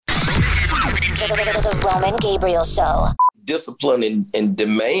The Roman Gabriel Show. Discipline and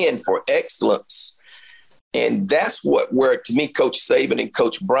demand for excellence. And that's where to me, Coach Saban and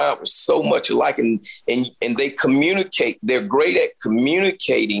Coach Bryant was so much alike. And they communicate. They're great at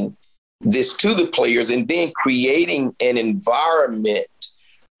communicating this to the players and then creating an environment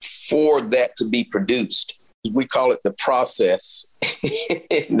for that to be produced. We call it the process.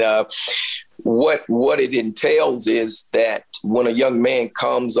 And what it entails is that when a young man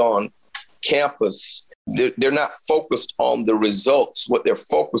comes on campus, they're not focused on the results. What they're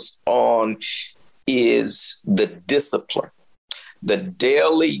focused on is the discipline, the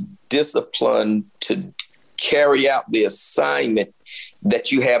daily discipline to carry out the assignment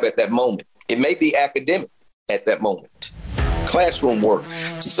that you have at that moment. It may be academic at that moment, classroom work.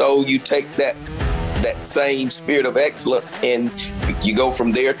 So you take that same spirit of excellence and you go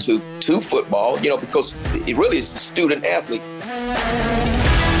from there to football, because it really is a student athlete.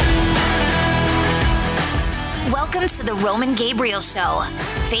 Welcome to the Roman Gabriel Show.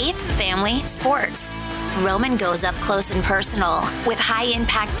 Faith, family, sports. Roman goes up close and personal with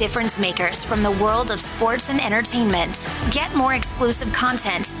high-impact difference makers from the world of sports and entertainment. Get more exclusive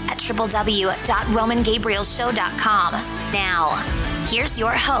content at www.romangabrielshow.com. Now, here's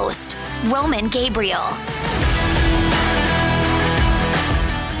your host, Roman Gabriel.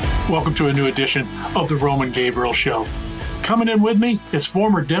 Welcome to a new edition of the Roman Gabriel Show. Coming in with me is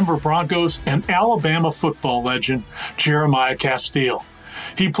former Denver Broncos and Alabama football legend, Jeremiah Castille.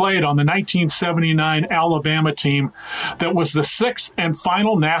 He played on the 1979 Alabama team that was the sixth and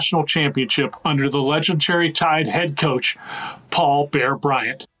final national championship under the legendary Tide head coach, Paul Bear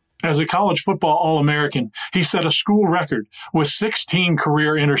Bryant. As a college football All-American, he set a school record with 16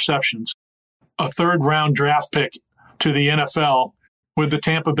 career interceptions, a third-round draft pick to the NFL with the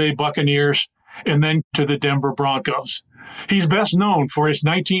Tampa Bay Buccaneers, and then to the Denver Broncos. He's best known for his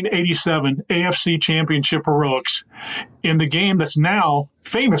 1987 AFC Championship heroics in the game that's now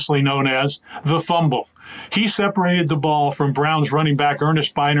famously known as the fumble. He separated the ball from Browns running back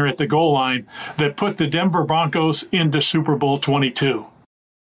Ernest Biner at the goal line that put the Denver Broncos into Super Bowl 22.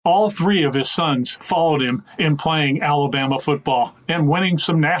 All three of his sons followed him in playing Alabama football and winning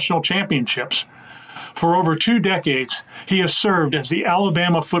some national championships. For over 2 decades, he has served as the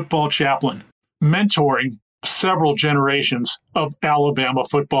Alabama football chaplain, mentoring several generations of Alabama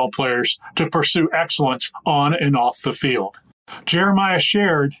football players to pursue excellence on and off the field. Jeremiah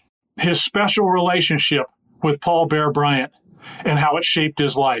shared his special relationship with Paul Bear Bryant and how it shaped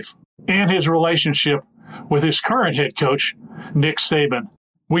his life, and his relationship with his current head coach, Nick Saban.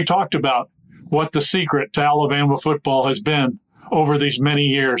 We talked about what the secret to Alabama football has been over these many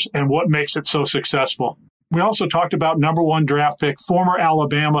years and what makes it so successful. We also talked about number 1 draft pick, former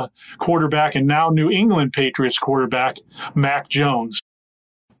Alabama quarterback and now New England Patriots quarterback, Mac Jones,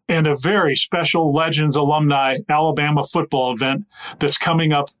 and a very special Legends Alumni Alabama football event that's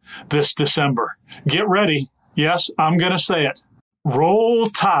coming up this December. Get ready. Yes, I'm going to say it. Roll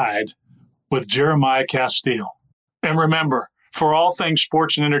Tide with Jeremiah Castille. And remember, for all things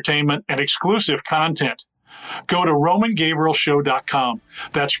sports and entertainment and exclusive content, go to RomanGabrielShow.com.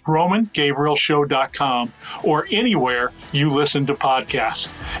 That's RomanGabrielShow.com or anywhere you listen to podcasts.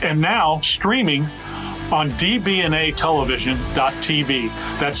 And now streaming on dbnatelevision.tv.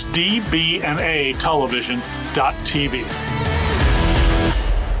 That's dbnatelevision.tv.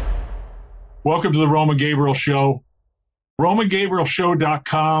 Welcome to the Roman Gabriel Show.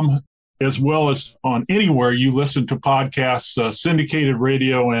 RomanGabrielShow.com, as well as on anywhere you listen to podcasts, syndicated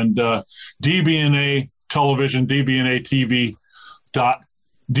radio, and DBNA Television,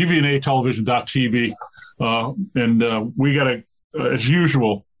 dbnatelevision.tv. And we got as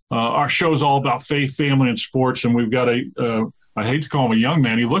usual, our show's all about faith, family, and sports. And we've got I hate to call him a young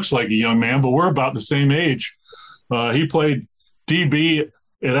man. He looks like a young man, but we're about the same age. He played DB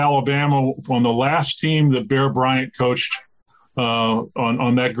at Alabama on the last team that Bear Bryant coached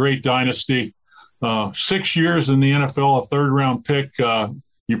on that great dynasty. 6 years in the NFL, a third-round pick.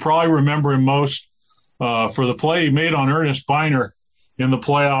 You probably remember him most for the play he made on Ernest Biner in the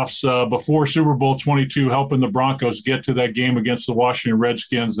playoffs before Super Bowl 22, helping the Broncos get to that game against the Washington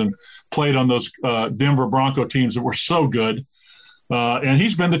Redskins and played on those Denver Bronco teams that were so good. And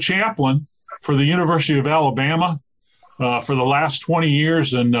he's been the chaplain for the University of Alabama for the last 20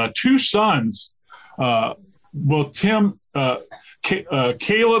 years, and 2 sons, Caleb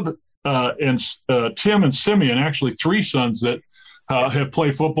and Tim and Simeon, actually 3 sons that have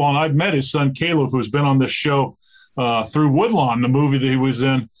played football. And I've met his son, Caleb, who's been on this show through Woodlawn, the movie that he was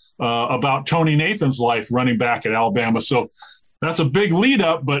in about Tony Nathan's life running back at Alabama. So that's a big lead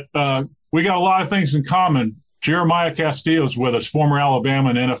up, but we got a lot of things in common. Jeremiah Castille is with us, former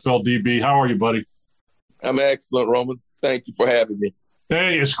Alabama and NFL DB. How are you, buddy? I'm excellent, Roman. Thank you for having me.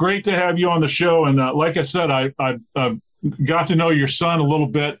 Hey, it's great to have you on the show. And like I said, I got to know your son a little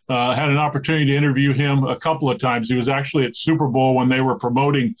bit, had an opportunity to interview him a couple of times. He was actually at Super Bowl when they were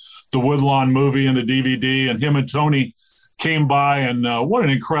promoting the Woodlawn movie and the DVD, and him and Tony came by, and what an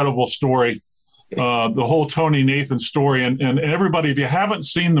incredible story. The whole Tony Nathan story. And everybody, if you haven't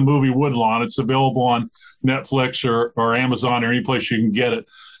seen the movie Woodlawn, it's available on Netflix or Amazon or any place you can get it.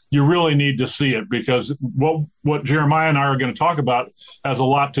 You really need to see it, because what Jeremiah and I are going to talk about has a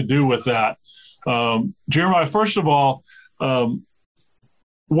lot to do with that. Jeremiah, first of all,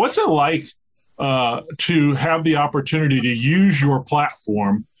 what's it like to have the opportunity to use your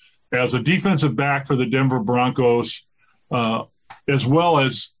platform as a defensive back for the Denver Broncos, as well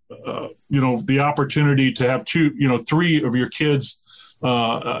as the opportunity to have three of your kids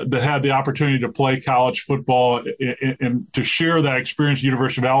that had the opportunity to play college football and to share that experience at the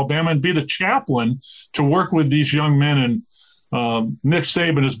University of Alabama and be the chaplain to work with these young men. And Nick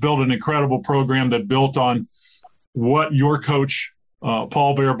Saban has built an incredible program that built on what your coach,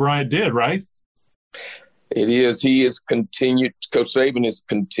 Paul Bear Bryant, did, right? It is. He has continued, Coach Saban has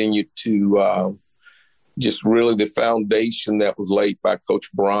continued to just really the foundation that was laid by Coach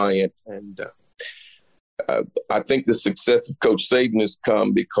Bryant. And I think the success of Coach Saban has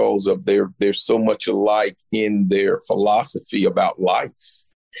come because of they're so much alike in their philosophy about life.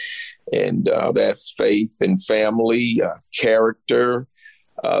 And that's faith and family, character,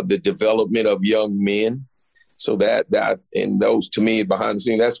 the development of young men. So that and those, to me, behind the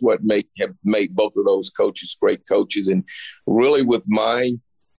scenes, that's what have made both of those coaches great coaches. And really with my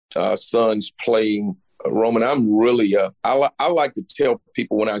sons playing, Roman, I'm really I like to tell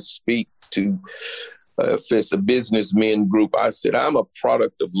people when I speak to if it's a businessmen group, I said I'm a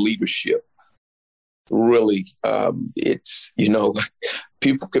product of leadership. Really, it's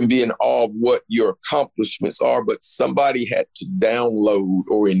people can be in awe of what your accomplishments are, but somebody had to download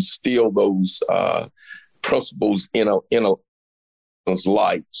or instill those principles in a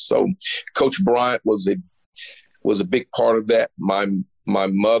life. So Coach Bryant was a big part of that. My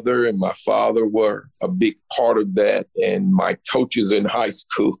mother and my father were a big part of that, and my coaches in high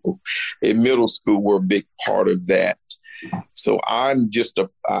school, in middle school, were a big part of that. So I'm just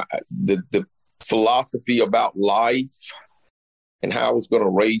the philosophy about life and how I was going to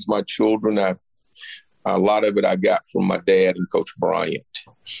raise my children. A lot of it I got from my dad and Coach Bryant.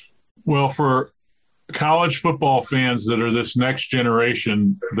 Well, for college football fans that are this next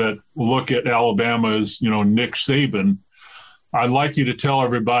generation that look at Alabama as, Nick Saban, I'd like you to tell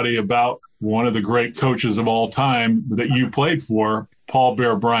everybody about one of the great coaches of all time that you played for, Paul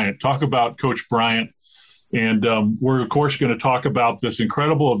Bear Bryant. Talk about Coach Bryant. And we're, of course, going to talk about this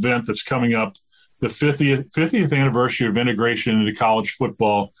incredible event that's coming up, the 50th anniversary of integration into college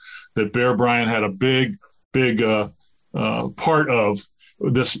football, that Bear Bryant had a big part of,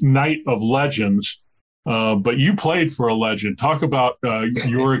 this night of legends. But you played for a legend. Talk about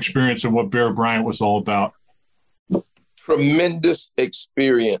your experience and what Bear Bryant was all about. Tremendous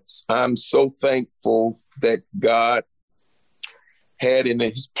experience. I'm so thankful that God had in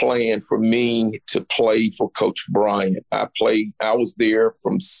his plan for me to play for Coach Bryant. I was there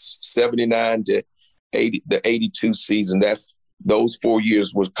from 79 to 80, the 82 season. Those 4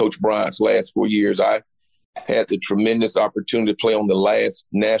 years was Coach Bryant's last 4 years. I had the tremendous opportunity to play on the last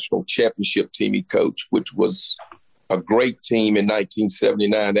national championship team he coached, which was a great team in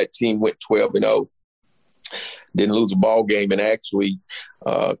 1979. That team went 12-0. Didn't lose a ball game, and actually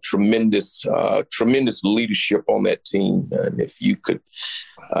tremendous leadership on that team. And if you could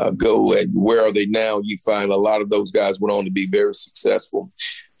go and where are they now, you find a lot of those guys went on to be very successful.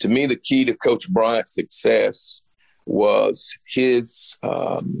 To me, the key to Coach Bryant's success was his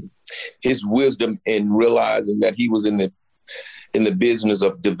wisdom in realizing that he was in the business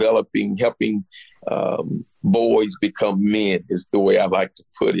of helping boys become men, is the way I like to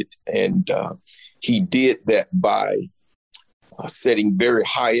put it. And he did that by setting very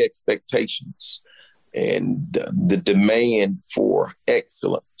high expectations and the demand for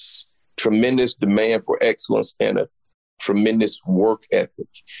excellence, tremendous demand for excellence, and a tremendous work ethic.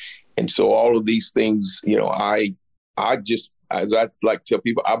 And so all of these things, I just, as I like to tell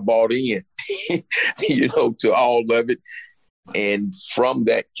people, I bought in, to all of it. And from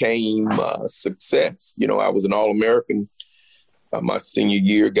that came success. I was an All-American my senior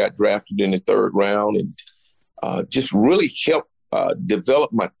year, got drafted in the third round, and just really helped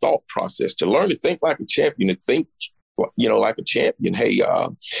develop my thought process to learn to think like a champion, to think, like a champion. Hey,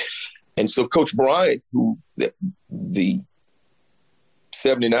 and so Coach Bryant, who the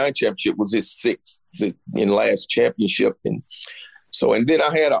 '79 championship was his sixth in last championship. And then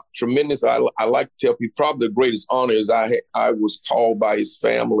I had a tremendous, I like to tell people, probably the greatest honor is I was called by his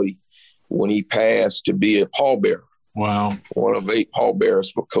family when he passed to be a pallbearer. Wow. One of 8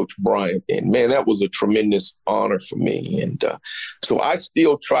 pallbearers for Coach Bryant. And man, that was a tremendous honor for me. And so I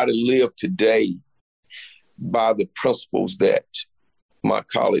still try to live today by the principles that my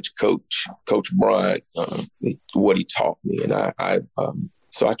college coach, Coach Bryant, what he taught me. And I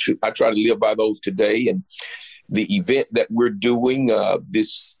try to live by those today. And the event that we're doing,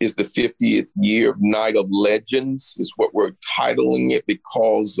 this is the 50th year of Night of Legends, is what we're titling it,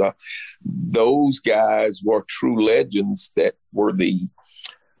 because those guys were true legends that were the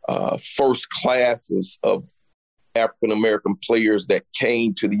first classes of African-American players that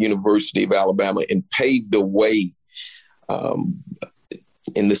came to the University of Alabama and paved the way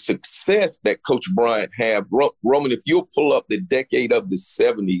in the success that Coach Bryant had. Roman, if you'll pull up the decade of the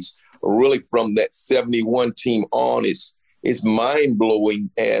 70s, really from that 71 team on, is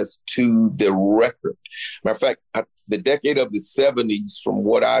mind-blowing as to the record. Matter of fact, the decade of the 70s, from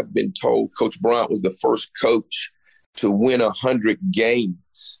what I've been told, Coach Bryant was the first coach to win 100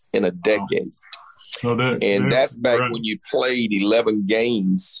 games in a decade. So that's back when you played 11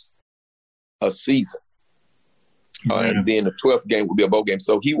 games a season. And then the 12th game would be a bowl game.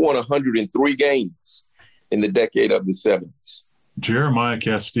 So he won 103 games in the decade of the 70s. Jeremiah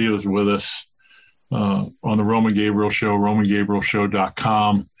Castille is with us on the Roman Gabriel Show,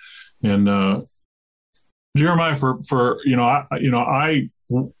 RomanGabrielShow.com. And Jeremiah, I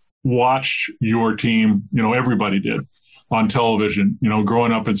watched your team. Everybody did on television.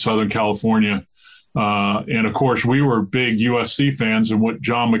 Growing up in Southern California, and of course we were big USC fans. And what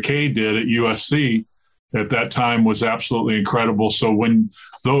John McKay did at USC at that time was absolutely incredible. So when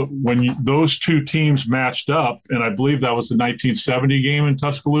those two teams matched up, and I believe that was the 1970 game in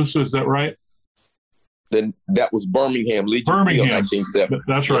Tuscaloosa, is that right? Then that was Birmingham, Legion Field, 1970.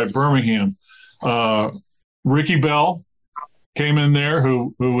 That's right, Birmingham. Ricky Bell came in there,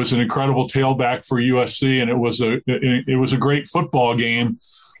 who was an incredible tailback for USC, and it was a great football game.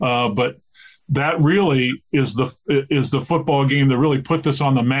 But that really is the football game that really put this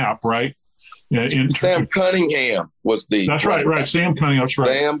on the map, right? Sam Cunningham was the. That's right. Sam Cunningham. That's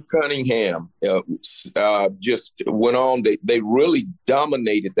right. Sam Cunningham just went on. They really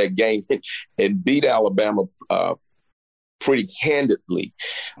dominated that game and beat Alabama pretty handedly.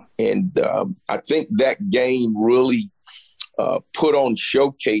 And I think that game really put on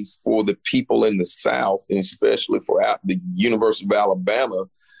showcase for the people in the South, and especially for the University of Alabama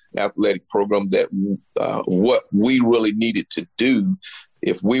athletic program, that what we really needed to do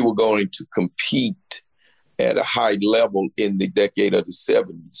if we were going to compete at a high level in the decade of the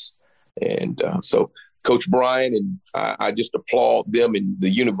 70s. And so Coach Bryant, and I just applaud them and the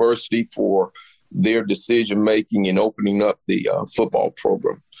university for their decision-making and opening up the football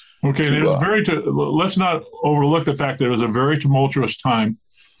program. Okay, let's not overlook the fact that it was a very tumultuous time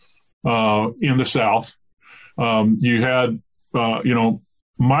in the South. You had,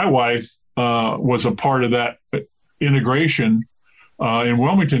 my wife was a part of that integration in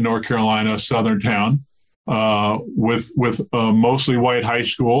Wilmington, North Carolina, a southern town, with mostly white high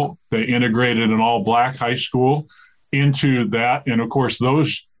school. They integrated an all-black high school into that. And, of course,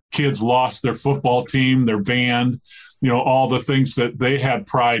 those kids lost their football team, their band, all the things that they had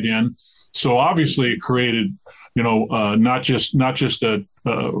pride in. So obviously it created, not just a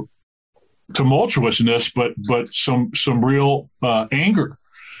tumultuousness, but some real anger.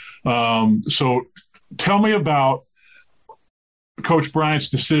 So tell me about Coach Bryant's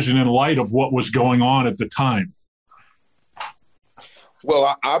decision in light of what was going on at the time.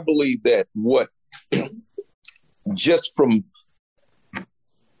 Well, I believe that just from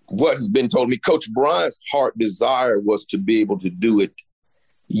what has been told me, Coach Bryant's heart desire was to be able to do it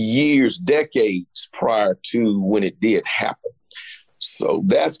decades prior to when it did happen. So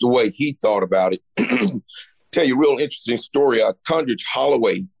that's the way he thought about it. Tell you a real interesting story. Condridge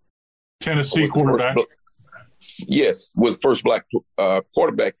Holloway, Tennessee quarterback. Was the first black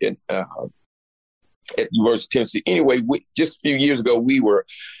quarterback at the University of Tennessee. Anyway, just a few years ago, we were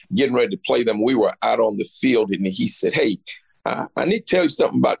getting ready to play them. We were out on the field, and he said, "Hey, I need to tell you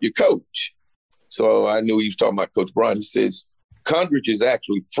something about your coach." So I knew he was talking about Coach Bryant. He says, "Condridge is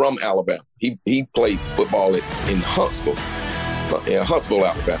actually from Alabama. He played football in Huntsville,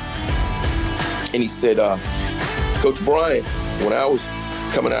 Alabama." And he said, "Coach Bryant, when I was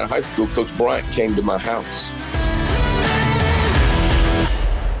coming out of high school, Coach Bryant came to my house."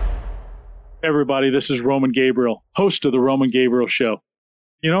 Everybody, this is Roman Gabriel, host of the Roman Gabriel Show.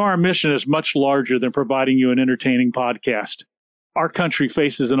 Our mission is much larger than providing you an entertaining podcast. Our country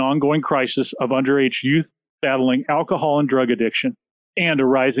faces an ongoing crisis of underage youth battling alcohol and drug addiction and a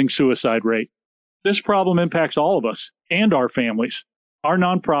rising suicide rate. This problem impacts all of us and our families. Our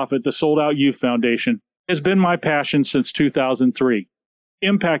nonprofit, the Sold Out Youth Foundation, has been my passion since 2003,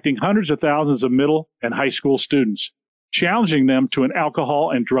 impacting hundreds of thousands of middle and high school students, challenging them to an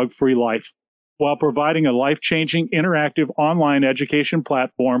alcohol and drug-free life, while providing a life-changing interactive online education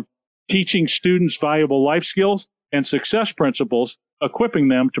platform, teaching students valuable life skills and success principles, equipping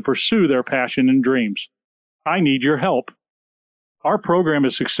them to pursue their passion and dreams. I need your help. Our program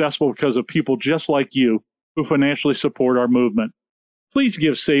is successful because of people just like you who financially support our movement. Please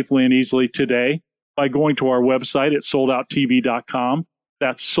give safely and easily today by going to our website at soldouttv.com.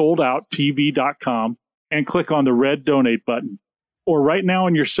 That's soldouttv.com, and click on the red donate button. Or right now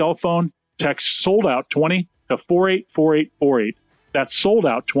on your cell phone, text SOLDOUT20 to 484848. That's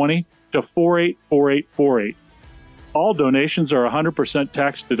SOLDOUT20 to 484848. All donations are 100%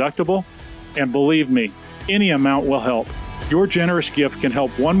 tax deductible, and believe me, any amount will help. Your generous gift can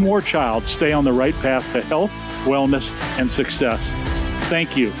help one more child stay on the right path to health, wellness, and success.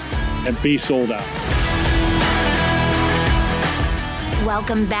 Thank you, and be sold out.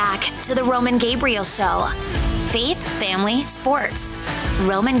 Welcome back to the Roman Gabriel Show. Faith, family, sports.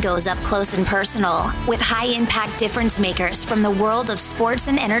 Roman goes up close and personal with high-impact difference makers from the world of sports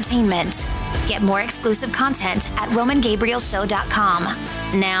and entertainment. Get more exclusive content at RomanGabrielShow.com.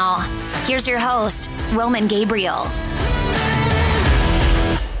 Now, here's your host, Roman Gabriel.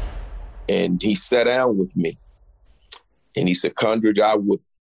 And he sat down with me and he said, Condridge, I would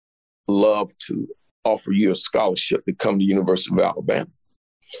love to offer you a scholarship to come to the University of Alabama.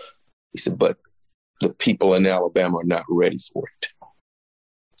 He said, but the people in Alabama are not ready for it.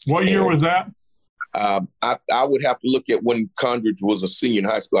 What year was that? I would have to look at when Condridge was a senior in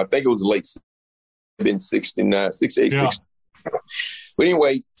high school. I think it was late, been 69, 68, yeah. 60. But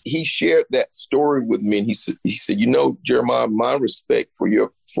anyway, he shared that story with me, and he said, you know, Jeremiah, my respect for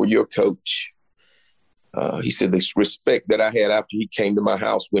your coach. He said, this respect that I had after he came to my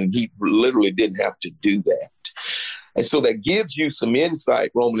house when he literally didn't have to do that. And so that gives you some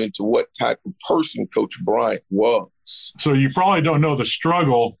insight, Roman, into what type of person Coach Bryant was. So you probably don't know the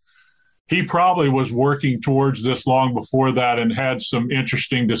struggle. He probably was working towards this long before that and had some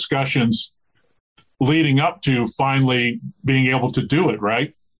interesting discussions leading up to finally being able to do it,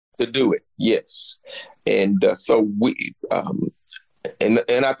 right? To do it, yes. And so we, and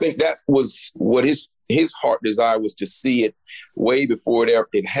I think that was what his heart desire was, to see it way before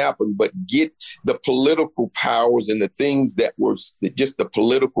it happened, but get the political powers and the things that were just the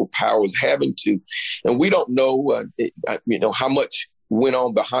political powers having to. And we don't know, how much went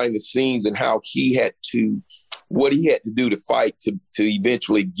on behind the scenes and how what he had to do to fight to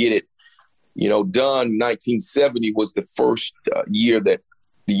eventually get it, done. 1970 was the first year that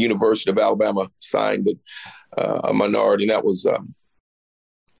the University of Alabama signed a minority, and that was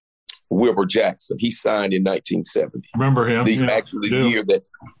Wilbur Jackson. He signed in 1970. Remember him? The year that,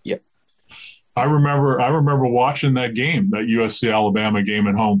 yeah. I remember watching that game, that USC Alabama game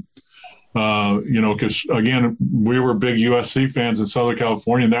at home. Because again, we were big USC fans in Southern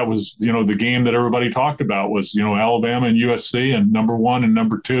California, and that was, the game that everybody talked about was, Alabama and USC and number 1 and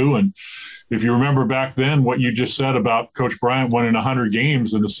number 2. And if you remember back then, what you just said about Coach Bryant winning 100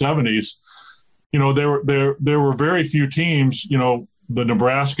 games in the 70s, there were very few teams, the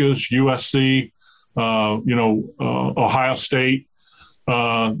Nebraskas, USC, Ohio State.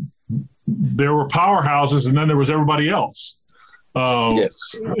 There were powerhouses, and then there was everybody else.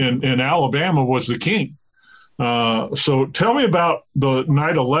 Yes. And Alabama was the king. So tell me about the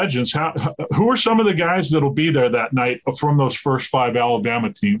Night of Legends. Who are some of the guys that'll be there that night from those first 5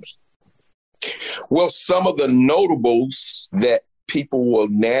 Alabama teams? Well, some of the notables that people will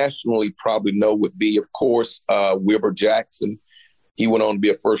nationally probably know would be, of course, Wilbur Jackson. He went on to be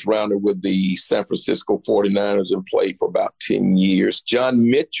a first rounder with the San Francisco 49ers and played for about 10 years. John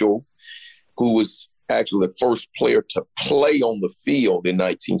Mitchell, who was actually the first player to play on the field in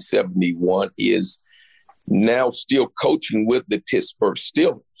 1971, is now still coaching with the Pittsburgh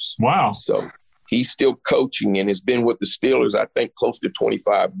Steelers. Wow. So he's still coaching and has been with the Steelers, I think, close to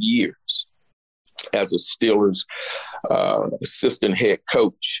 25 years as a Steelers assistant head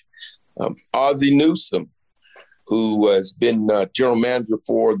coach. Ozzie Newsome, who has been general manager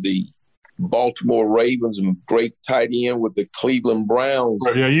for the Baltimore Ravens and great tight end with the Cleveland Browns.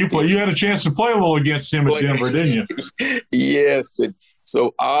 Right, yeah, you had a chance to play a little against him at Denver, didn't you? Yes. And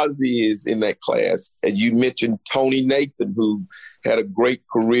so Ozzie is in that class. And you mentioned Tony Nathan, who had a great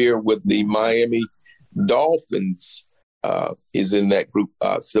career with the Miami Dolphins, is in that group.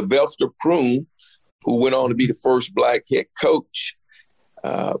 Sylvester Croom, who went on to be the first black head coach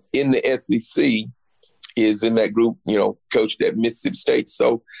in the SEC, is in that group, coached at Mississippi State.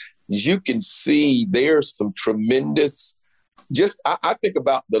 So as you can see, there's some tremendous, I think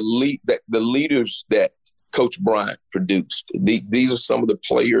about the leaders that Coach Bryant produced. These are some of the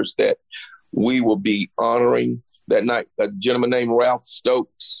players that we will be honoring that night. A gentleman named Ralph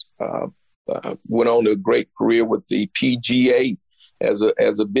Stokes went on to a great career with the PGA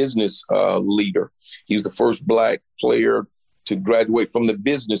as a business leader. He was the first black player to graduate from the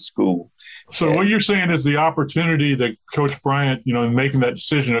business school. So what you're saying is the opportunity that Coach Bryant, in making that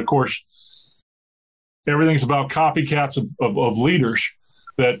decision, of course, everything's about copycats of leaders,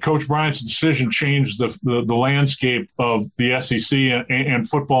 that Coach Bryant's decision changed the landscape of the SEC and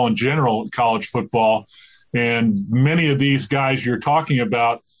football in general, college football. And many of these guys you're talking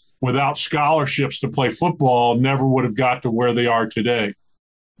about, without scholarships to play football, never would have got to where they are today.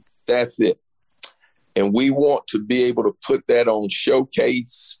 That's it. And we want to be able to put that on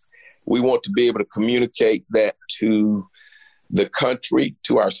showcase. We want to be able to communicate that to the country,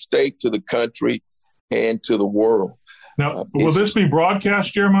 to our state, to the country, and to the world. Now, will this be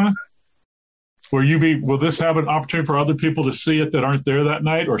broadcast, Jeremiah? Will this have an opportunity for other people to see it that aren't there that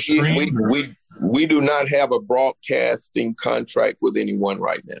night, or stream? We do not have a broadcasting contract with anyone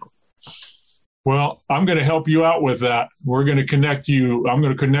right now. Well, I'm going to help you out with that. We're going to connect you. I'm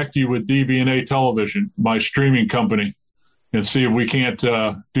going to connect you with DB&A Television, my streaming company, and see if we can't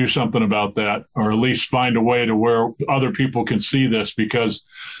do something about that, or at least find a way to where other people can see this, because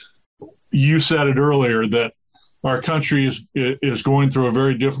you said it earlier that our country is going through a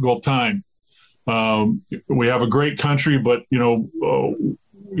very difficult time. We have a great country, but you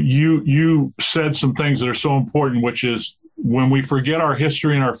said some things that are so important, which is when we forget our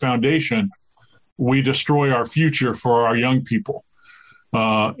history and our foundation, we destroy our future for our young people.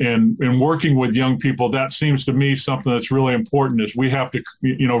 And working with young people, that seems to me something that's really important. Is we have to,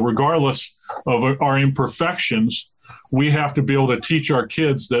 regardless of our imperfections, we have to be able to teach our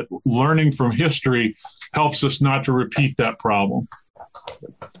kids that learning from history helps us not to repeat that problem.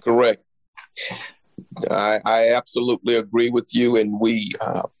 Correct. I absolutely agree with you, and we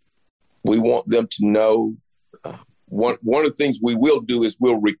want them to know. One of the things we will do is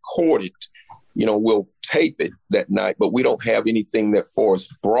we'll record it. We'll tape it that night, but we don't have anything that for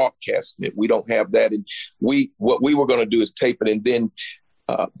us broadcasting it. We don't have that, and what we were going to do is tape it, and then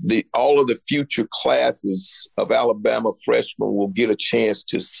all of the future classes of Alabama freshmen will get a chance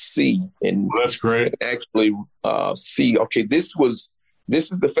to see and that's great. And actually see. Okay, this is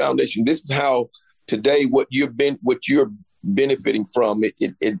the foundation. This is how today what you're benefiting from.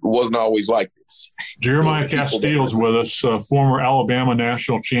 It wasn't always like this. Jeremiah Castille is with us, former Alabama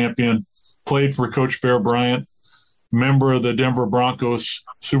national champion, played for Coach Bear Bryant, member of the Denver Broncos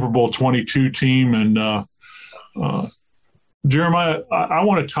Super Bowl 22 team. And Jeremiah, I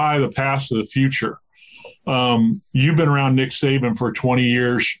want to tie the past to the future. You've been around Nick Saban for 20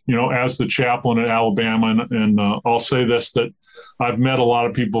 years, as the chaplain at Alabama. And I'll say this, that I've met a lot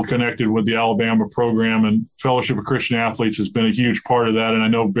of people connected with the Alabama program, and Fellowship of Christian Athletes has been a huge part of that. And I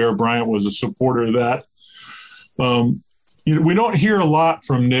know Bear Bryant was a supporter of that. We don't hear a lot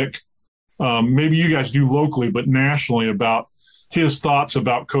from Nick. Maybe you guys do locally, but nationally, about his thoughts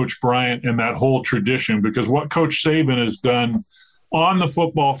about Coach Bryant and that whole tradition, because what Coach Saban has done on the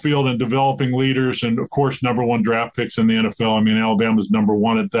football field and developing leaders, and of course, number one draft picks in the NFL. I mean, Alabama's number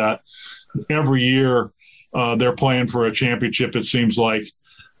one at that. Every year they're playing for a championship, it seems like.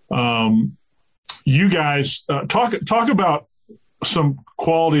 You guys talk about some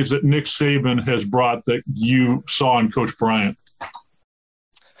qualities that Nick Saban has brought that you saw in Coach Bryant.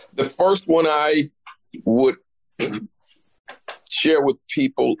 The first one I would share with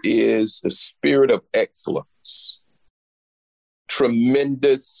people is the spirit of excellence.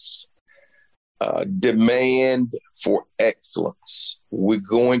 Tremendous demand for excellence. We're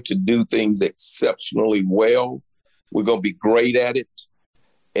going to do things exceptionally well. We're going to be great at it.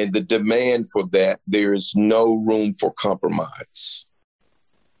 And the demand for that, there is no room for compromise.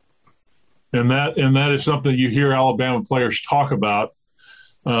 And that is something you hear Alabama players talk about.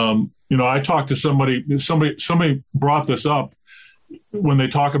 I talked to somebody brought this up when they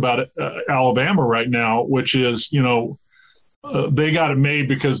talk about Alabama right now, which is, they got it made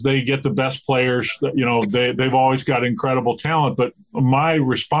because they get the best players. They've always got incredible talent. But my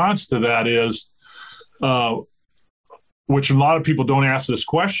response to that is, which a lot of people don't ask this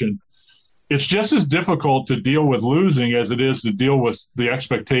question, it's just as difficult to deal with losing as it is to deal with the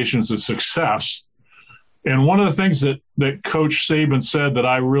expectations of success. And one of the things that Coach Saban said that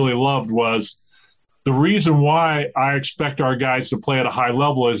I really loved was, the reason why I expect our guys to play at a high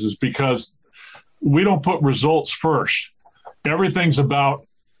level is because we don't put results first. Everything's about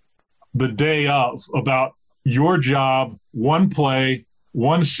the day of, about your job, one play,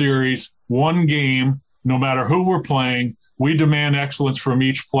 one series, one game, no matter who we're playing. We demand excellence from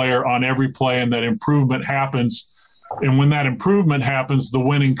each player on every play, and that improvement happens. And when that improvement happens, the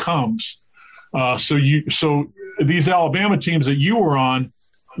winning comes. So these Alabama teams that you were on,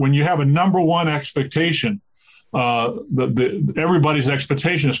 when you have a number one expectation, everybody's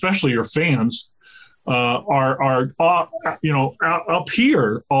expectation, especially your fans, are up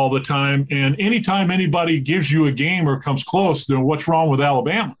here all the time. And anytime anybody gives you a game or comes close, then what's wrong with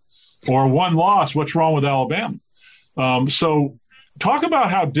Alabama? Or one loss, what's wrong with Alabama? So talk about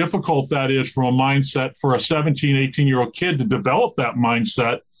how difficult that is from a mindset for a 17, 18-year-old kid to develop that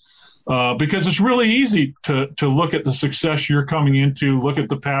mindset, because it's really easy to look at the success you're coming into, look at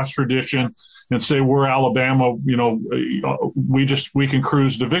the past tradition, and say, we're Alabama, we can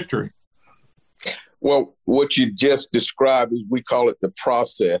cruise to victory. Well, what you just described is, we call it the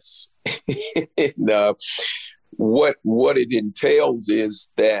process. And what it entails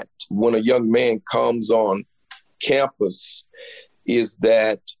is that when a young man comes on campus, is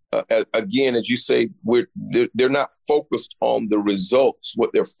that, again, as you say, they're not focused on the results.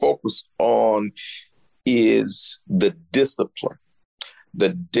 What they're focused on is the discipline, the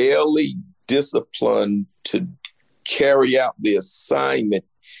daily discipline to carry out the assignment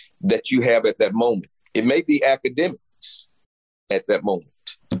that you have at that moment. It may be academics at that moment,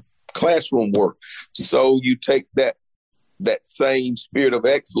 classroom work. So you take that same spirit of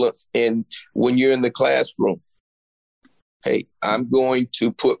excellence, and when you're in the classroom, hey, I'm going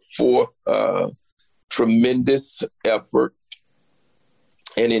to put forth tremendous effort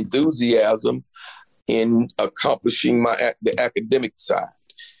and enthusiasm in accomplishing the academic side.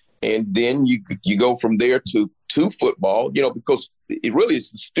 And then you go from there to football, because it really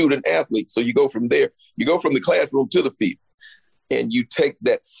is a student athlete. So you go from there, you go from the classroom to the field, and you take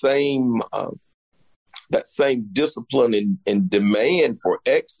that same discipline and demand for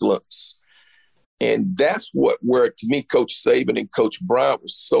excellence. And that's where to me, Coach Saban and Coach Bryant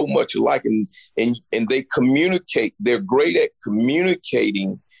was so much alike, and they communicate. They're great at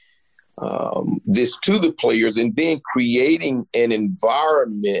communicating this to the players, and then creating an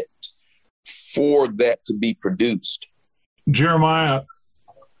environment for that to be produced. Jeremiah,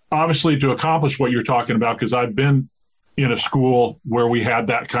 obviously, to accomplish what you're talking about, because I've been in a school where we had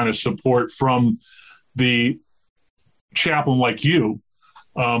that kind of support from the chaplain like you,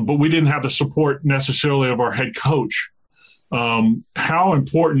 but we didn't have the support necessarily of our head coach. How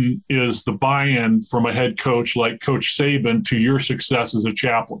important is the buy-in from a head coach like Coach Saban to your success as a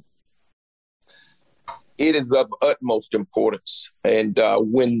chaplain? It is of utmost importance. And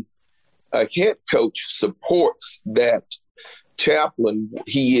when a head coach supports that chaplain,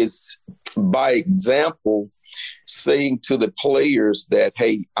 he is, by example, saying to the players that,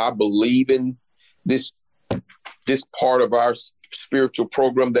 hey, I believe in this part of our spiritual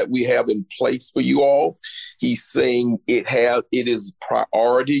program that we have in place for you all. He's saying it is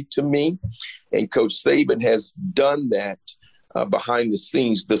priority to me. And Coach Saban has done that behind the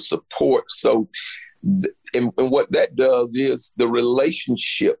scenes, the support. So, and what that does is the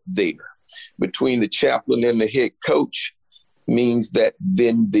relationship there between the chaplain and the head coach means that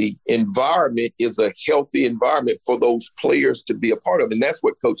then the environment is a healthy environment for those players to be a part of. And that's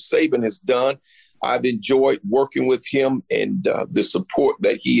what Coach Saban has done. I've enjoyed working with him and the support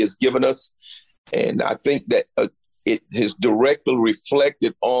that he has given us. And I think that it has directly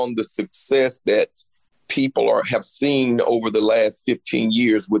reflected on the success that people have seen over the last 15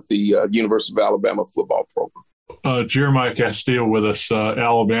 years with the University of Alabama football program. Jeremiah Castille with us,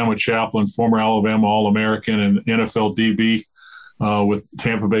 Alabama chaplain, former Alabama All-American and NFL DB with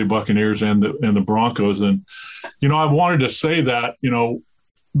Tampa Bay Buccaneers and the Broncos. And, I wanted to say that,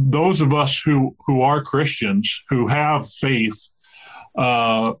 those of us who are Christians, who have faith,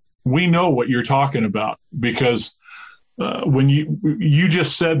 we know what you're talking about, because when you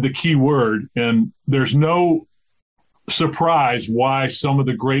just said the key word, and there's no surprise why some of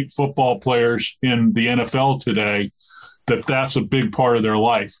the great football players in the NFL today, that's a big part of their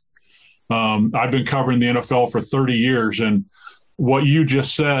life. I've been covering the NFL for 30 years, and what you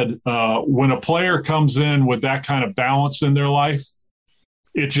just said, when a player comes in with that kind of balance in their life,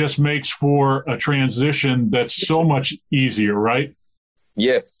 it just makes for a transition that's so much easier, right?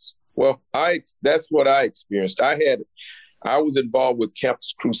 Yes. Well, that's what I experienced. I was involved with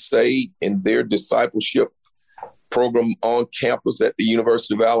Campus Crusade and their discipleship program on campus at the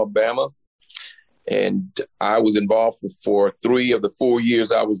University of Alabama. And I was involved for 3 of the 4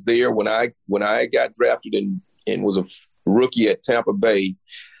 years I was there. When I got drafted and was a rookie at Tampa Bay,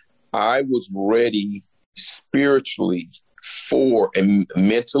 I was ready spiritually for and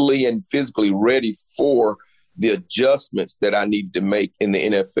mentally and physically ready for the adjustments that I needed to make in the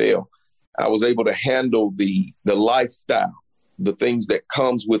NFL. I was able to handle the lifestyle, the things that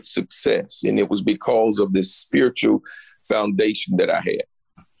comes with success. And it was because of this spiritual foundation that I had.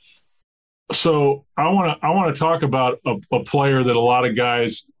 So I want to talk about a player that a lot of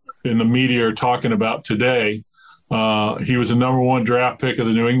guys in the media are talking about today. He was a number 1 draft pick of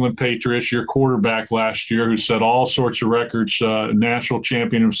the New England Patriots, your quarterback last year, who set all sorts of records, national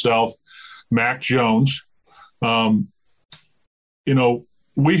champion himself, Mac Jones.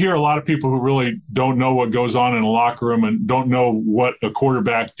 We hear a lot of people who really don't know what goes on in a locker room and don't know what a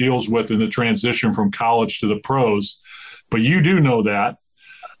quarterback deals with in the transition from college to the pros. But you do know that.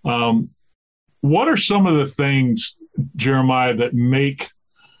 What are some of the things, Jeremiah, that make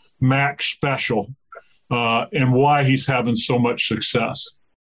Mac special and why he's having so much success?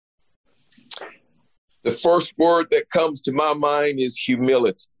 The first word that comes to my mind is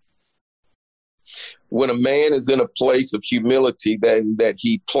humility. When a man is in a place of humility, then that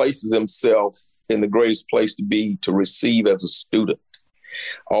he places himself in the greatest place to be, to receive as a student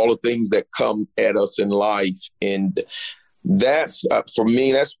all the things that come at us in life. And that's for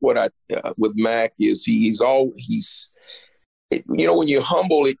me, that's what I with Mac is when you're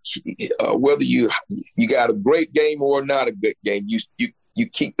humble, whether you got a great game or not a good game, you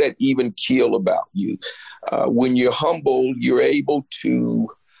keep that even keel about you. When you're humble, you're able to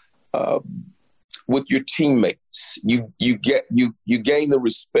with your teammates, you gain the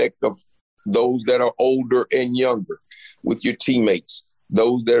respect of those that are older and younger with your teammates,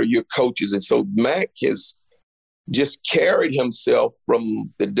 those that are your coaches. And so Mac has just carried himself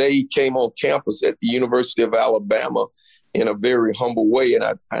from the day he came on campus at the University of Alabama in a very humble way. And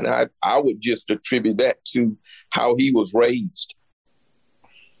I would just attribute that to how he was raised.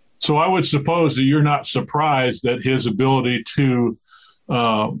 So I would suppose that you're not surprised that his ability to,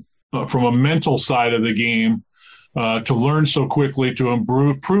 from a mental side of the game, to learn so quickly, to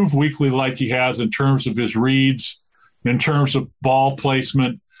improve weekly like he has in terms of his reads, in terms of ball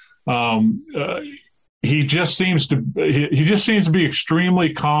placement. He just seems to be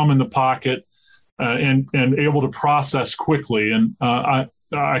extremely calm in the pocket and able to process quickly. And I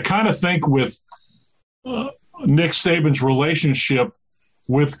kind of think with Nick Saban's relationship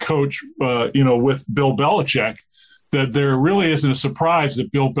with Coach, with Bill Belichick, that there really isn't a surprise that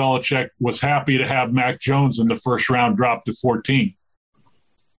Bill Belichick was happy to have Mac Jones in the first round drop to 14.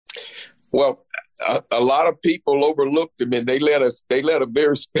 Well, a lot of people overlooked him, and they let a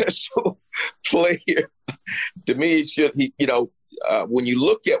very special player. To me, when you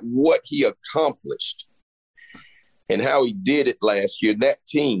look at what he accomplished and how he did it last year, that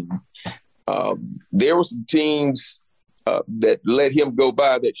team, there were some teams that let him go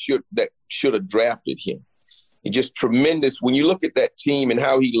by that should have drafted him. He's just tremendous. When you look at that team and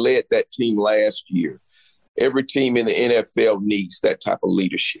how he led that team last year, every team in the NFL needs that type of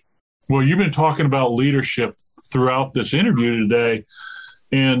leadership. Well, you've been talking about leadership throughout this interview today,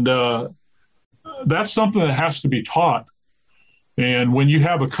 and that's something that has to be taught. And when you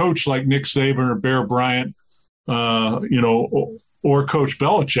have a coach like Nick Saban or Bear Bryant, or Coach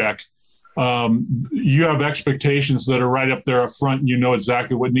Belichick, you have expectations that are right up there up front, and you know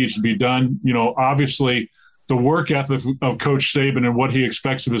exactly what needs to be done. Obviously, the work ethic of Coach Saban and what he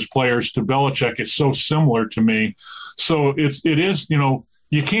expects of his players to Belichick is so similar to me. So it is,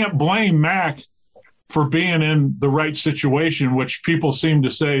 you can't blame Mac for being in the right situation, which people seem to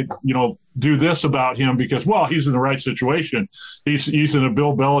say, do this about him because, well, he's in the right situation. He's in a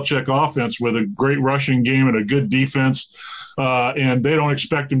Bill Belichick offense with a great rushing game and a good defense, and they don't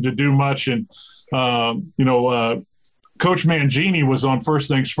expect him to do much. And, Coach Mangini was on First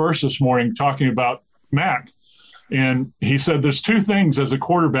Things First this morning talking about Mac. And he said there's two things as a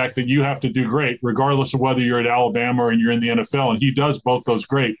quarterback that you have to do great, regardless of whether you're at Alabama or you're in the NFL. And he does both those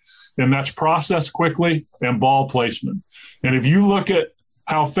great. And that's process quickly and ball placement. And if you look at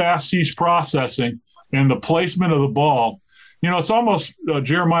how fast he's processing and the placement of the ball, it's almost,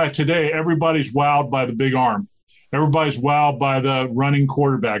 Jeremiah, today, everybody's wowed by the big arm. Everybody's wowed by the running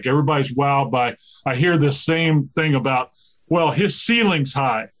quarterback. Everybody's wowed by, I hear this same thing about, well, his ceiling's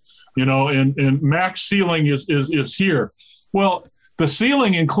high. And Mac's ceiling is here. Well, the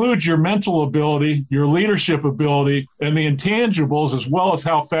ceiling includes your mental ability, your leadership ability, and the intangibles, as well as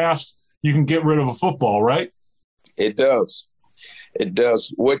how fast you can get rid of a football, right? It does. It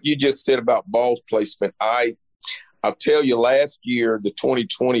does. What you just said about ball placement, I'll tell you, last year, the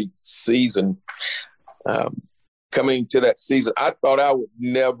 2020 season, coming to that season, I thought I would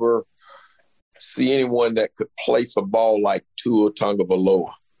never see anyone that could place a ball like Tua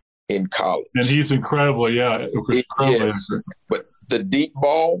Tagovailoa. in college. And he's incredible, yeah. Incredibly. But the deep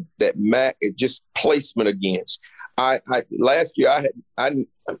ball that Mac, it just placement against. I last year I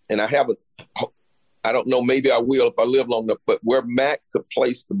don't know, maybe I will if I live long enough, but where Mac could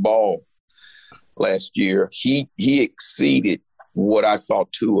place the ball last year, he exceeded what I saw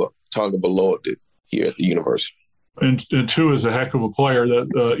Tua Tagovailoa do here at the university. And Tua is a heck of a player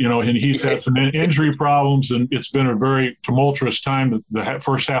that, and he's had some injury problems, and it's been a very tumultuous time, the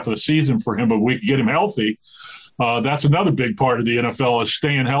first half of the season for him, but we could get him healthy. That's another big part of the NFL is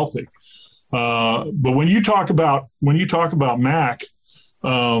staying healthy. But when you talk about Mac,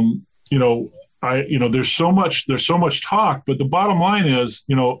 there's so much talk, but the bottom line is,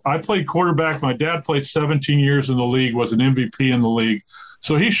 I played quarterback. My dad played 17 years in the league, was an MVP in the league.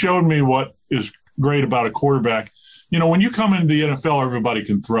 So he showed me what is great about a quarterback. When you come into the NFL, everybody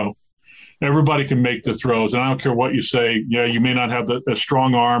can throw. Everybody can make the throws. And I don't care what you say. Yeah, you may not have a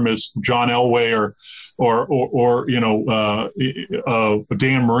strong arm as John Elway or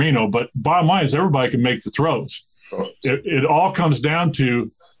Dan Marino, but bottom line is everybody can make the throws. It all comes down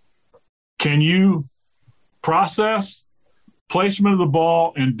to, can you process placement of the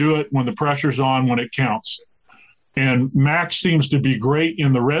ball and do it when the pressure's on, when it counts? And Max seems to be great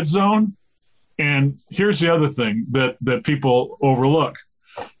in the red zone. And here's the other thing that people overlook.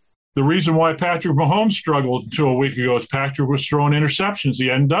 The reason why Patrick Mahomes struggled until a week ago is Patrick was throwing interceptions. He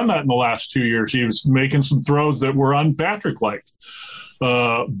hadn't done that in the last 2 years. He was making some throws that were un-Patrick-like.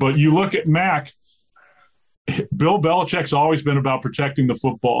 But you look at Mac, Bill Belichick's always been about protecting the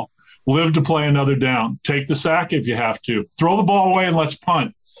football. Live to play another down. Take the sack if you have to. Throw the ball away and let's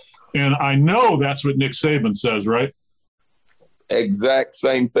punt. And I know that's what Nick Saban says, right? Exact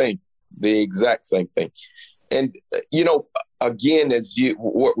same thing. The exact same thing. And, again,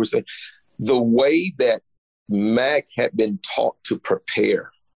 what we're saying, the way that Mac had been taught to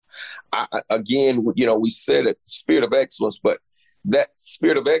prepare, we said it, spirit of excellence, but that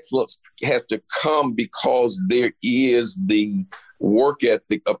spirit of excellence has to come because there is the work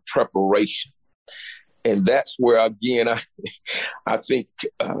ethic of preparation. And that's where, again, I think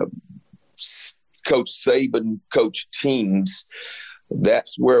Coach Saban, coach teams,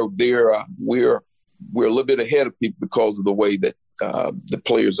 that's where we're a little bit ahead of people because of the way that the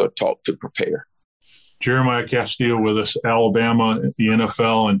players are taught to prepare. Jeremiah Castille with us, Alabama, the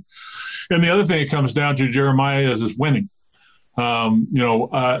NFL. And the other thing it comes down to, Jeremiah, is winning.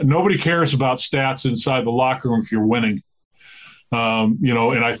 Nobody cares about stats inside the locker room if you're winning.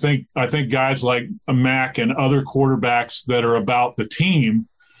 And I think guys like Mac and other quarterbacks that are about the team,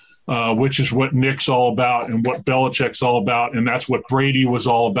 which is what Nick's all about and what Belichick's all about, and that's what Brady was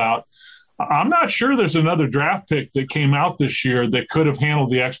all about. I'm not sure there's another draft pick that came out this year that could have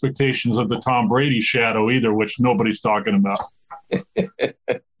handled the expectations of the Tom Brady shadow either, which nobody's talking about.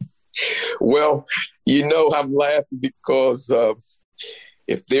 Well, I'm laughing because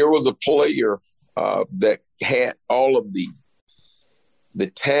if there was a player that had all of the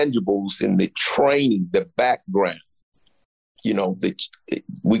tangibles and the training, the background,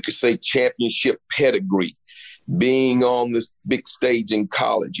 we could say championship pedigree, being on this big stage in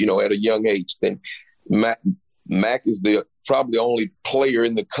college, at a young age, then Mac is probably the only player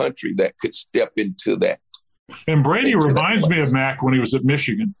in the country that could step into that. And Brady reminds me of Mac when he was at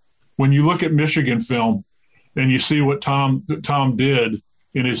Michigan. When you look at Michigan film and you see what Tom did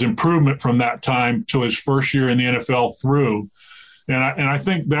in his improvement from that time to his first year in the NFL through, and I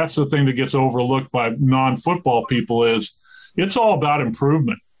think that's the thing that gets overlooked by non-football people is it's all about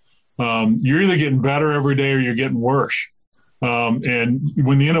improvement. You're either getting better every day or you're getting worse. And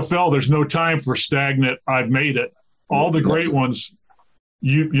when the NFL, there's no time for stagnant, I've made it. All the great ones,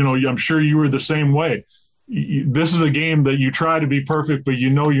 I'm sure you were the same way. This is a game that you try to be perfect, but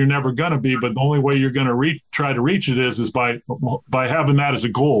you're never going to be. But the only way you're going to try to reach it is by having that as a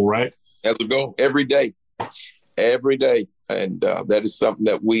goal, right? As a goal every day. And that is something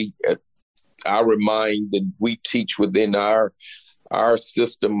that I remind and we teach within our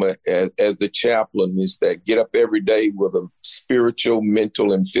system as the chaplain is that get up every day with a spiritual,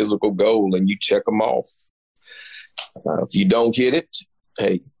 mental, and physical goal, and you check them off. If you don't hit it,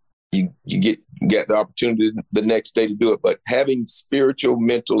 hey, you get the opportunity the next day to do it. But having spiritual,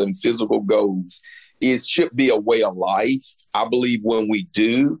 mental, and physical goals should be a way of life. I believe when we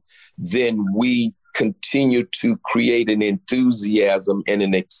do, then we continue to create an enthusiasm and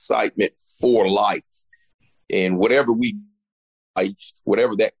an excitement for life. And whatever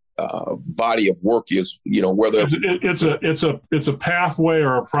that body of work is, whether it's a pathway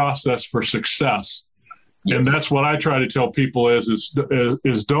or a process for success. Yes. And that's what I try to tell people is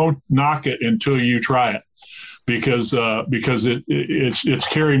don't knock it until you try it. because it's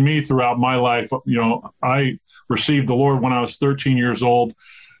carried me throughout my life. I received the Lord when I was 13 years old.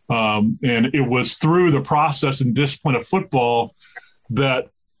 And it was through the process and discipline of football that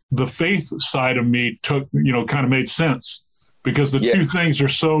the faith side of me kind of made sense, because the two things are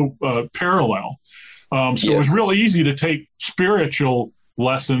so parallel. So it was real easy to take spiritual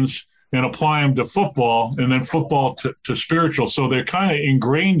lessons and apply them to football, and then football to spiritual. So they're kind of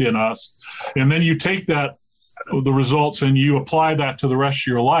ingrained in us. And then you take the results, and you apply that to the rest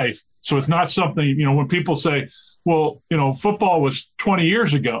of your life. So it's not something, when people say, well, football was 20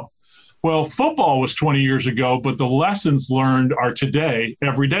 years ago. Well, football was 20 years ago, but the lessons learned are today,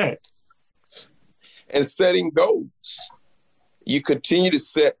 every day. And setting goals. You continue to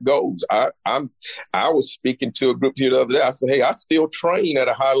set goals. I was speaking to a group here the other day. I said, hey, I still train at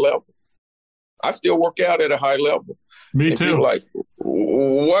a high level. I still work out at a high level. Me and too. People like,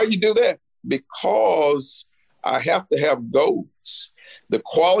 why you do that? Because I have to have goals. The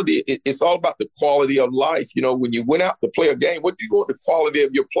quality, it's all about the quality of life. When you went out to play a game, what do you want the quality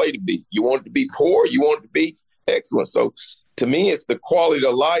of your play to be? You want it to be poor? You want it to be excellent? So to me, it's the quality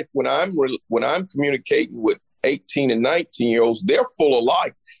of life. When I'm communicating with 18 and 19-year-olds, they're full of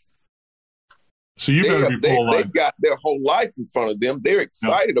life. So you better be full of life. They've got their whole life in front of them. They're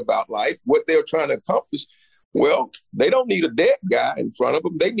excited about life, what they're trying to accomplish. Well, they don't need a dead guy in front of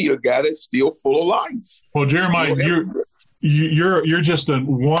them. They need a guy that's still full of life. Well, Jeremiah, you're just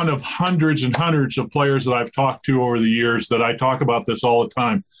one of hundreds and hundreds of players that I've talked to over the years that I talk about this all the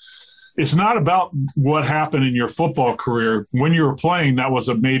time. It's not about what happened in your football career. When you were playing, that was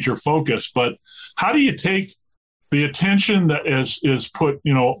a major focus. But how do you take the attention that is put,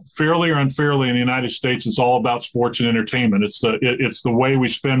 fairly or unfairly in the United States? It's all about sports and entertainment. It's the way we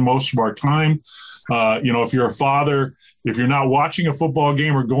spend most of our time. If you're a father, if you're not watching a football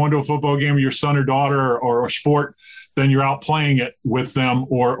game or going to a football game with your son or daughter or a sport, then you're out playing it with them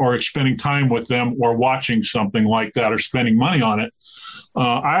or spending time with them or watching something like that or spending money on it.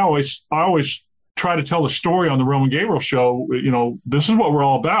 I always try to tell the story on the Roman Gabriel Show. This is what we're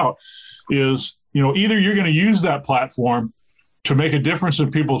all about is, either you're going to use that platform to make a difference in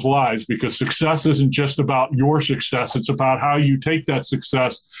people's lives, because success isn't just about your success. It's about how you take that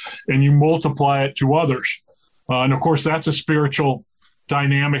success and you multiply it to others. And of course, that's a spiritual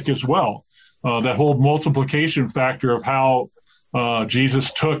dynamic as well. That whole multiplication factor of how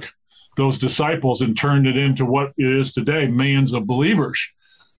Jesus took those disciples and turned it into what it is today, millions of believers.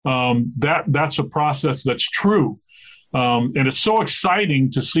 That's a process that's true. And it's so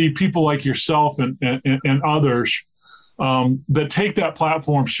exciting to see people like yourself and others that take that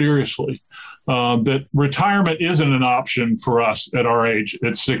platform seriously, that retirement isn't an option for us at our age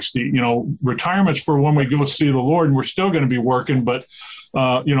at 60. Retirement's for when we go see the Lord, and we're still going to be working, but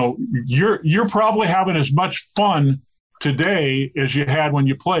you're probably having as much fun today as you had when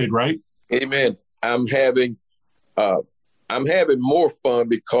you played, right? Amen. I'm having more fun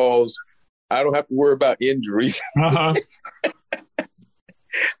because I don't have to worry about injuries. Uh-huh.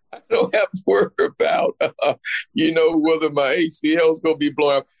 I don't have to worry about, whether my ACL is going to be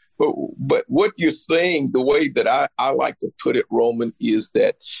blown up. But what you're saying, the way that I like to put it, Roman, is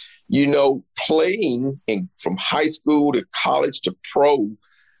that, playing from high school to college to pro,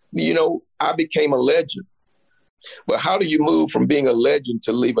 I became a legend. But how do you move from being a legend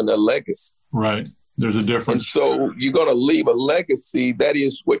to leaving a legacy? Right. There's a difference. And so you're going to leave a legacy. That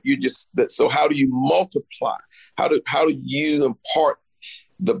is what so how do you multiply? How do you impart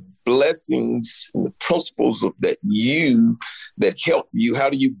the blessings and the principles that help you? How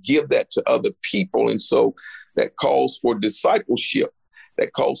do you give that to other people? And so that calls for discipleship.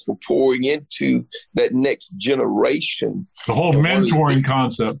 That calls for pouring into that next generation. The whole mentoring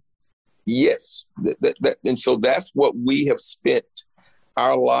concept. Yes. And so that's what we have spent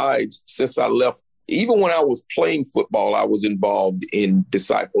our lives since I left. Even when I was playing football, I was involved in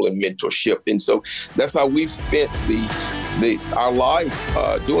disciple and mentorship. And so that's how we've spent our life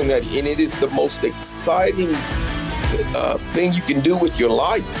doing that. And it is the most exciting thing you can do with your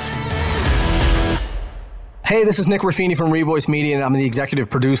life. Hey, this is Nick Ruffini from Revoice Media, and I'm the executive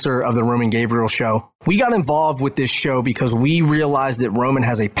producer of the Roman Gabriel Show. We got involved with this show because we realized that Roman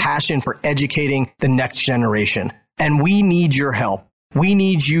has a passion for educating the next generation, and we need your help. We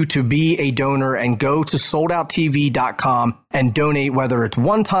need you to be a donor and go to soldouttv.com and donate, whether it's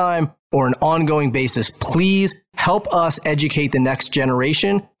one time or an ongoing basis. Please help us educate the next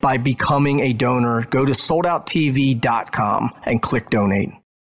generation by becoming a donor. Go to soldouttv.com and click donate.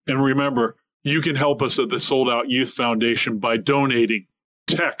 And remember, you can help us at the Sold Out Youth Foundation by donating.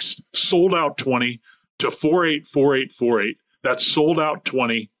 Text Sold Out 20 to 484848. That's Sold Out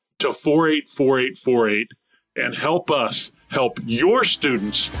 20 to 484848. and help us help your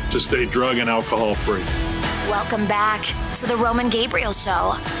students to stay drug and alcohol free. Welcome back to the Roman Gabriel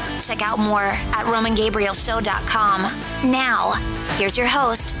Show. Check out more at RomanGabrielShow.com. Now, here's your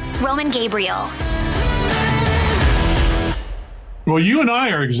host, Roman Gabriel. Well, you and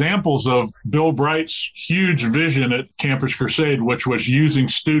I are examples of Bill Bright's huge vision at Campus Crusade, which was using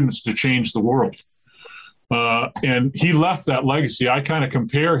students to change the world. And he left that legacy. I kind of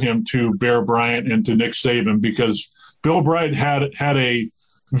compare him to Bear Bryant and to Nick Saban, because Bill Bright had a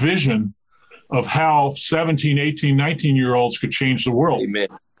vision of how 17, 18, 19-year-olds could change the world. Amen.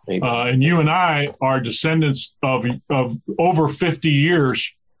 And you and I are descendants of over 50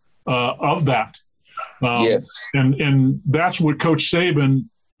 years of that. Yes. And that's what Coach Saban,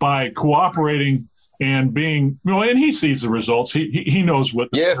 by cooperating and being, and he sees the results. He knows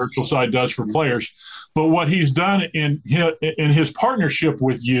what the spiritual side does for players. But what he's done in his partnership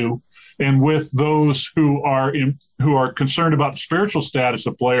with you and with those who are concerned about the spiritual status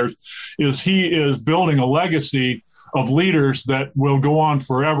of players is he is building a legacy of leaders that will go on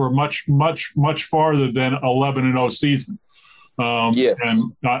forever, much, much, much farther than 11-0 season. Yes.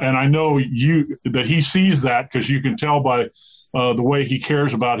 And I know that he sees that, because you can tell by the way he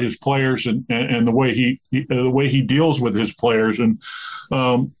cares about his players and the way he deals with his players. And I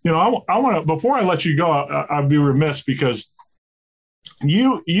want to, before I let you go, I'd be remiss, because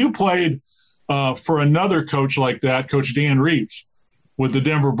you played for another coach like that, Coach Dan Reeves, with the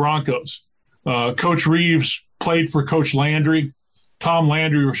Denver Broncos. Coach Reeves played for Coach Landry. Tom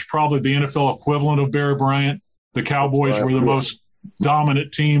Landry was probably the NFL equivalent of Bear Bryant. The Cowboys were the most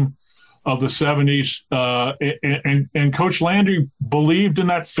dominant team of the 70s. And Coach Landry believed in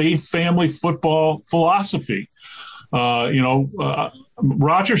that faith, family football philosophy.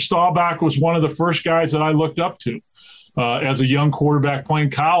 Roger Staubach was one of the first guys that I looked up to as a young quarterback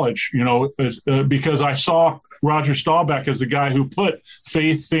playing college, because I saw Roger Staubach as the guy who put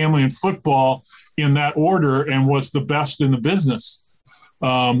faith, family, and football in that order and was the best in the business.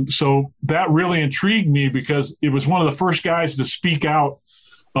 So that really intrigued me, because it was one of the first guys to speak out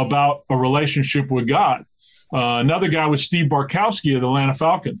about a relationship with God. Another guy was Steve Barkowski of the Atlanta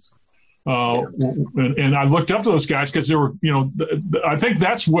Falcons. And I looked up to those guys because they were, I think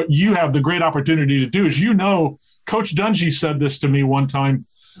that's what you have the great opportunity to do is, Coach Dungy said this to me one time.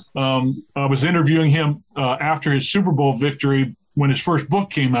 I was interviewing him after his Super Bowl victory when his first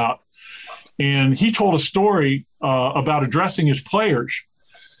book came out. And he told a story about addressing his players.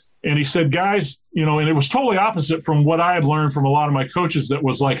 And he said, guys, and it was totally opposite from what I had learned from a lot of my coaches, that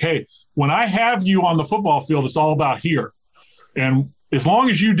was like, hey, when I have you on the football field, it's all about here. And as long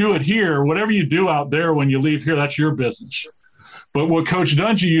as you do it here, whatever you do out there when you leave here, that's your business. But what Coach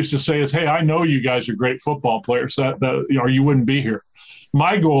Dungy used to say is, hey, I know you guys are great football players, or you wouldn't be here.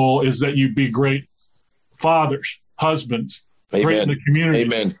 My goal is that you be great fathers, husbands, great in the community.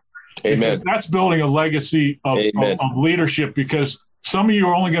 Amen. Because that's building a legacy of leadership, because some of you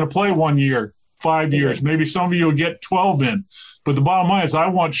are only going to play 1 year, 5 years. Maybe some of you will get 12 in. But the bottom line is, I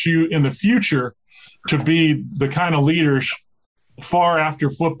want you in the future to be the kind of leaders far after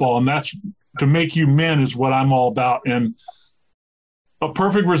football. And that's to make you men is what I'm all about. And a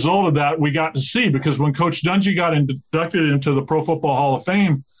perfect result of that we got to see, because when Coach Dungy got inducted into the Pro Football Hall of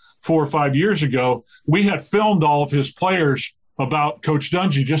Fame 4 or 5 years ago, we had filmed all of his players about Coach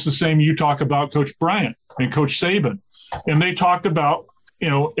Dungy, just the same you talk about Coach Bryant and Coach Saban. And they talked about,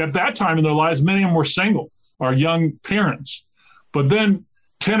 at that time in their lives, many of them were single, or young parents. But then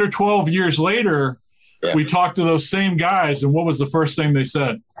 10 or 12 years later, we talked to those same guys, and what was the first thing they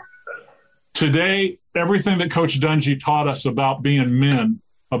said? Today, everything that Coach Dungy taught us about being men,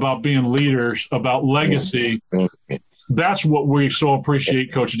 about being leaders, about legacy, that's what we so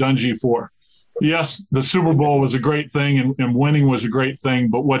appreciate Coach Dungy for. Yes, the Super Bowl was a great thing, and winning was a great thing,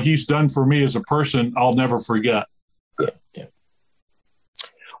 but what he's done for me as a person, I'll never forget. Yeah.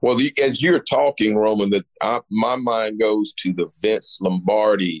 Well, as you're talking, Roman, my mind goes to the Vince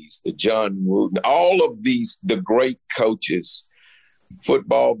Lombardis, the John Wooden, all of these, the great coaches,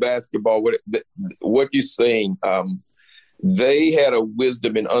 football, basketball, what you're saying, they had a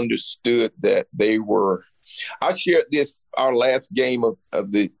wisdom and understood that they were. I shared this, our last game of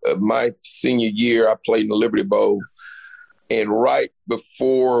my senior year, I played in the Liberty Bowl. And right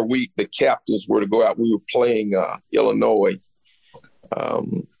before the captains were to go out, we were playing Illinois.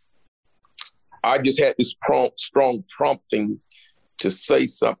 I just had this strong prompting to say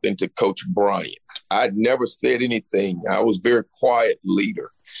something to Coach Bryant. I'd never said anything. I was a very quiet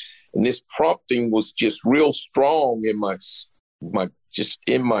leader. And this prompting was just real strong in my just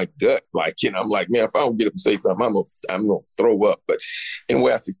in my gut. I'm like, man, if I don't get up and say something, I'm gonna throw up. But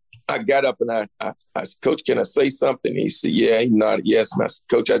anyway, I said, I got up and I said, Coach, can I say something? He said, yeah. He nodded yes. And I said,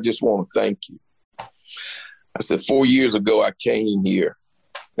 Coach, I just want to thank you. I said, 4 years ago, I came here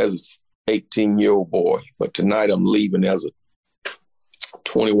as an 18-year-old boy, but tonight I'm leaving as a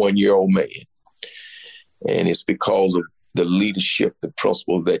 21-year-old man. And it's because of the leadership, the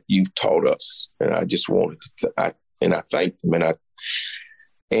principles that you've taught us. And I just wanted to, I thank them.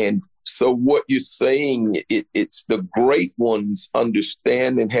 And so what you're saying, it's the great ones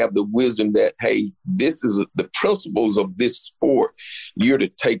understand and have the wisdom that, hey, this is the principles of this sport you're to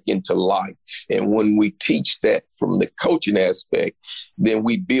take into life. And when we teach that from the coaching aspect, then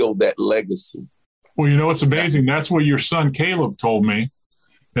we build that legacy. Well, you know, it's amazing. That's what your son Caleb told me.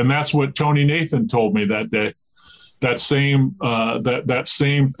 And that's what Tony Nathan told me that day. That same that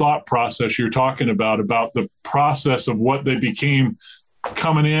same thought process you're talking about the process of what they became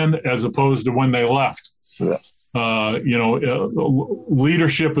coming in as opposed to when they left. Yeah.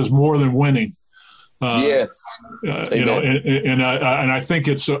 Leadership is more than winning. Yes. And I think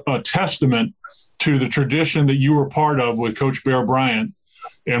it's a testament to the tradition that you were part of with Coach Bear Bryant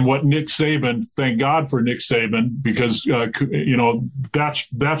and what Nick Saban, thank God for Nick Saban, because,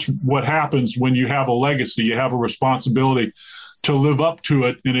 that's what happens when you have a legacy. You have a responsibility to live up to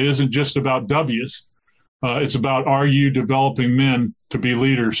it. And it isn't just about W's. It's about, are you developing men to be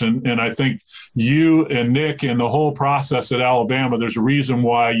leaders? And I think you and Nick and the whole process at Alabama, there's a reason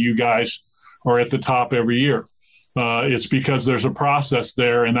why you guys are at the top every year. It's because there's a process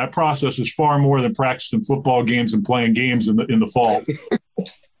there, and that process is far more than practicing football games and playing games in the fall.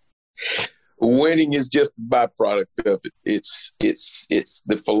 Winning is just a byproduct of it. It's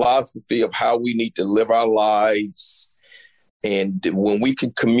the philosophy of how we need to live our lives. And when we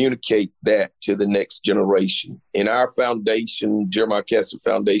can communicate that to the next generation, in our foundation, Jeremiah Castille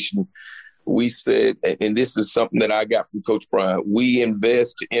Foundation, we said, and this is something that I got from Coach Bryant, we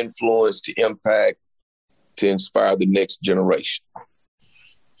invest to influence, to impact, to inspire the next generation.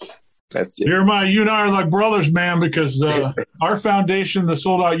 That's it. Jeremiah, you and I are like brothers, man, because our foundation, the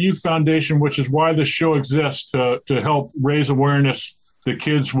Sold Out Youth Foundation, which is why this show exists, to help raise awareness that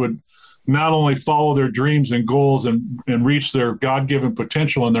kids would not only follow their dreams and goals and reach their God-given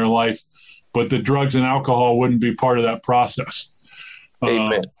potential in their life, but that drugs and alcohol wouldn't be part of that process.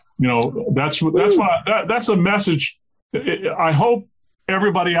 Amen. That's a message. I hope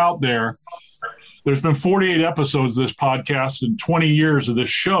everybody out there, there's been 48 episodes of this podcast and 20 years of this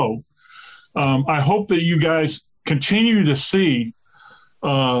show. I hope that you guys continue to see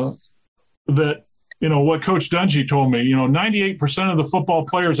that, what Coach Dungy told me, 98% of the football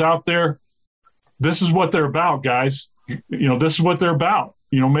players out there, this is what they're about, guys. This is what they're about,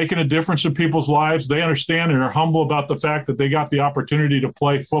 making a difference in people's lives. They understand and are humble about the fact that they got the opportunity to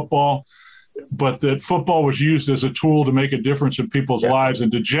play football, but that football was used as a tool to make a difference in people's lives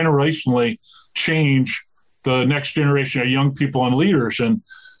and to generationally change the next generation of young people and leaders. And,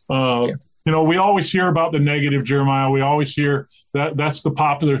 we always hear about the negative, Jeremiah. We always hear that's the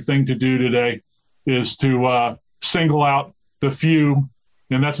popular thing to do today is to single out the few.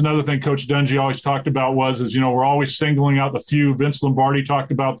 And that's another thing Coach Dungy always talked about is we're always singling out the few. Vince Lombardi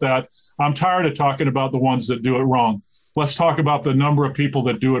talked about that. I'm tired of talking about the ones that do it wrong. Let's talk about the number of people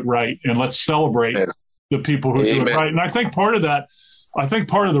that do it right, and let's celebrate the people who do it right. And I think part of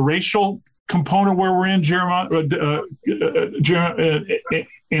the racial component where we're in, Jeremiah,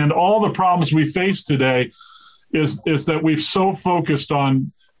 and all the problems we face today is that we've so focused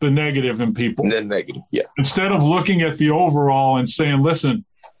on the negative in people. The negative, yeah. Instead of looking at the overall and saying, listen,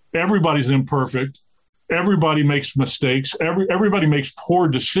 everybody's imperfect. Everybody makes mistakes. Everybody makes poor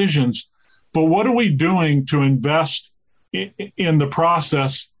decisions. But what are we doing to invest in the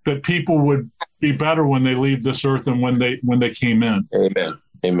process that people would be better when they leave this earth than when they came in?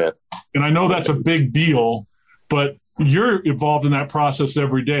 Amen. And I know that's a big deal, but you're involved in that process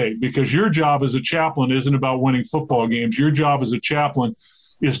every day because your job as a chaplain isn't about winning football games. Your job as a chaplain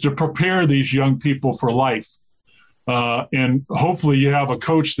is to prepare these young people for life. And hopefully you have a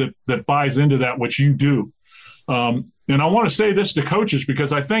coach that buys into that, which you do. And I want to say this to coaches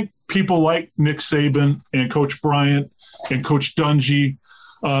because I think people like Nick Saban and Coach Bryant and Coach Dungy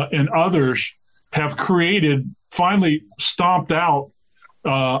and others have finally stomped out.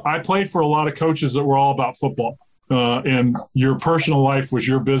 I played for a lot of coaches that were all about football. And your personal life was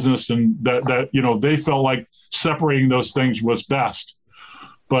your business, and that they felt like separating those things was best.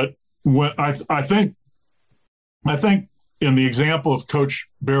 But when I think in the example of Coach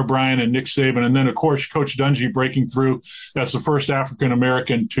Bear Bryant and Nick Saban, and then of course Coach Dungy breaking through as the first African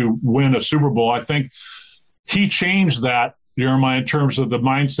American to win a Super Bowl, I think he changed that, Jeremiah, in terms of the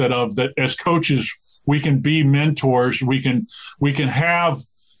mindset of that as coaches we can be mentors, we can have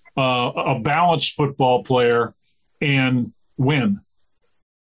a balanced football player and win.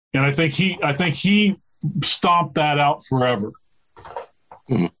 And I think he stomped that out forever.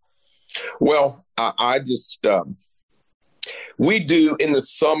 Well, I just we do in the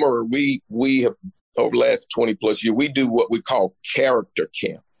summer. We have over the last 20 plus years. We do what we call character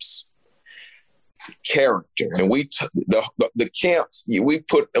camps. Character, and the camps, we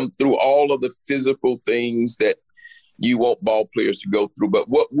put them through all of the physical things that you want ball players to go through. But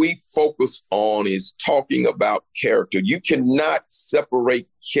what we focus on is talking about character. You cannot separate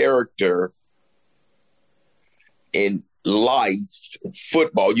character in life,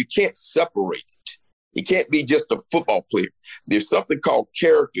 football. You can't separate it. He can't be just a football player. There's something called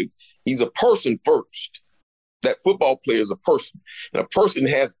character. He's a person first. That football player is a person, and a person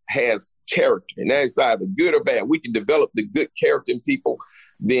has character, and that is either good or bad. We can develop the good character in people,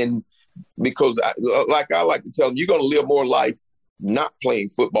 then because I like to tell them, you're going to live more life not playing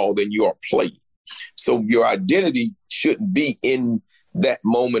football than you are playing. So your identity shouldn't be in that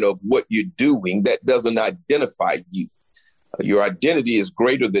moment of what you're doing. That doesn't identify you. Your identity is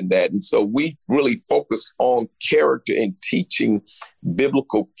greater than that. And so we really focus on character and teaching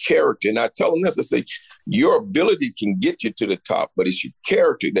biblical character. And I tell them this, I say, your ability can get you to the top, but it's your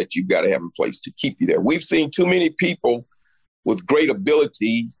character that you've got to have in place to keep you there. We've seen too many people with great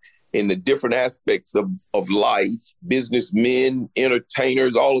ability in the different aspects of life, businessmen,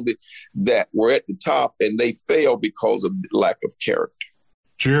 entertainers, all of it, that were at the top, and they fail because of lack of character.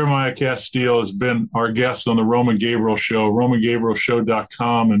 Jeremiah Castille has been our guest on the Roman Gabriel Show,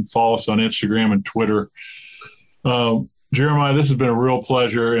 RomanGabrielShow.com, and follow us on Instagram and Twitter. Jeremiah, this has been a real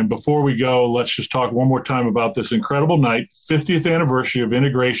pleasure. And before we go, let's just talk one more time about this incredible night, 50th anniversary of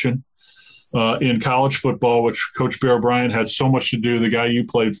integration in college football, which Coach Bear Bryant had so much to do, the guy you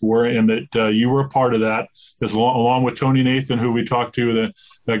played for, and that you were a part of that, along with Tony Nathan, who we talked to,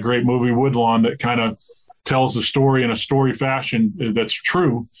 that great movie Woodlawn that kind of tells the story in a story fashion that's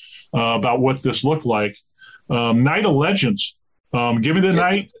true about what this looked like. Night of Legends. Give me the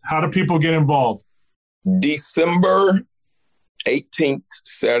night. How do people get involved? December 18th,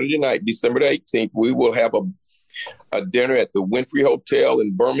 Saturday night, December the 18th, we will have a dinner at the Winfrey Hotel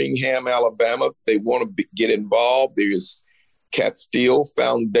in Birmingham, Alabama. If they want to get involved, there's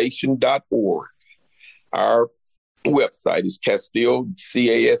CastilleFoundation.org. Our website is Castille,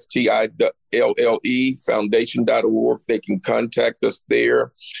 CASTILLE, foundation.org. They can contact us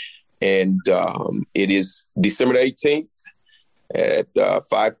there. And it is December the 18th at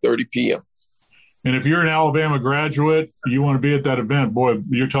 5:30 p.m. And if you're an Alabama graduate, you want to be at that event, boy,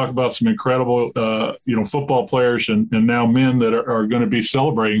 you're talking about some incredible, football players and now men that are going to be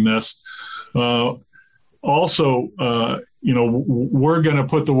celebrating this. Also, we're going to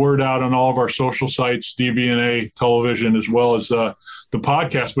put the word out on all of our social sites, DBNA television, as well as the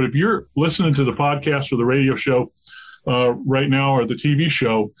podcast. But if you're listening to the podcast or the radio show right now or the TV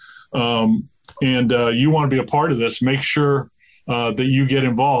show, and you want to be a part of this, make sure that you get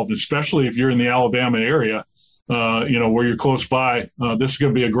involved, especially if you're in the Alabama area, where you're close by. This is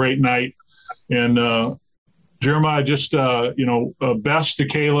going to be a great night. And Jeremiah, just, best to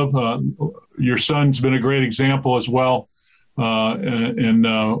Caleb. Your son's been a great example as well. And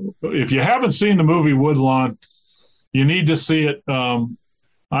if you haven't seen the movie Woodlawn, you need to see it.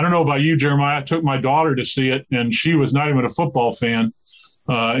 I don't know about you, Jeremiah. I took my daughter to see it, and she was not even a football fan.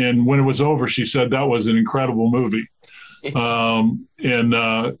 And when it was over, she said that was an incredible movie. And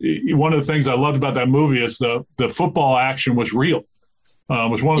one of the things I loved about that movie is the football action was real. It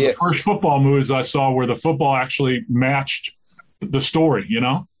was one of the first football movies I saw where the football actually matched the story,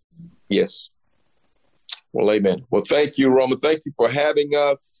 Yes. Well, amen. Well, thank you, Roman. Thank you for having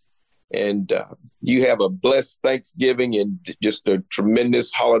us. And you have a blessed Thanksgiving and just a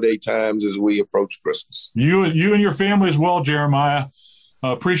tremendous holiday times as we approach Christmas. You and your family as well, Jeremiah.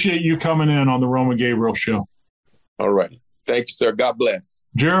 Appreciate you coming in on the Roman Gabriel Show. All right. Thank you, sir. God bless.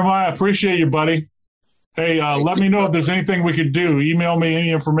 Jeremiah, appreciate you, buddy. Hey, let me know if there's anything we could do. Email me any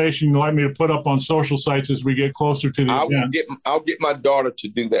information you'd like me to put up on social sites as we get closer to the event. I'll get my daughter to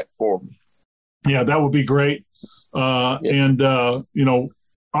do that for me. Yeah, that would be great. And,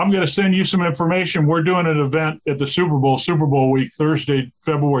 I'm going to send you some information. We're doing an event at the Super Bowl week, Thursday,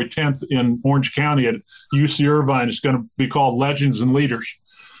 February 10th in Orange County at UC Irvine. It's going to be called Legends and Leaders.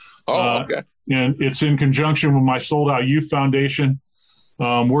 Oh, okay. And it's in conjunction with my Sold Out Youth Foundation.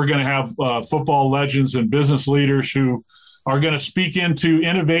 We're going to have football legends and business leaders who are going to speak into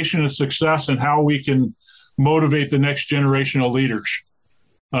innovation and success and how we can motivate the next generation of leaders.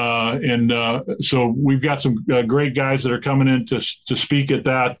 So we've got some great guys that are coming in to speak at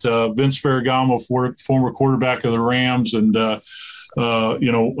that. Vince Ferragamo, former quarterback of the Rams, and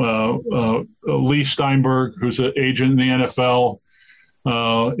Lee Steinberg, who's an agent in the NFL,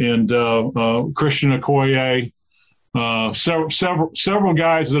 and Christian Okoye. Several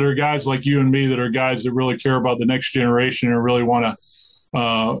guys that are guys like you and me that are guys that really care about the next generation and really want to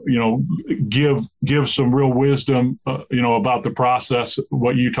give some real wisdom about the process,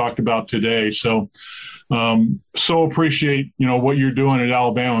 what you talked about today. So appreciate what you're doing at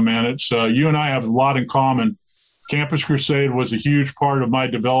Alabama, man. It's you and I have a lot in common. Campus Crusade was a huge part of my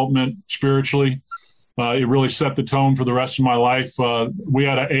development spiritually. It really set the tone for the rest of my life. We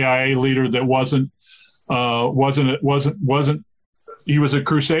had an AIA leader that wasn't he was a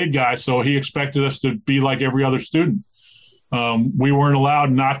Crusade guy, so he expected us to be like every other student. We weren't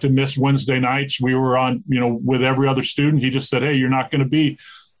allowed not to miss Wednesday nights. We were on, with every other student. He just said, hey, you're not going to be,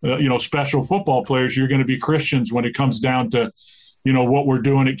 special football players. You're going to be Christians when it comes down to, what we're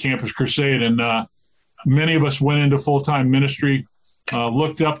doing at Campus Crusade. And many of us went into full-time ministry,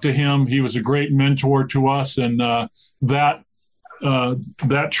 looked up to him. He was a great mentor to us. And that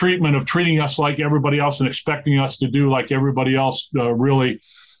treatment of treating us like everybody else and expecting us to do like everybody else really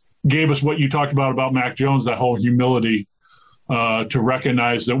gave us what you talked about Mac Jones, that whole humility to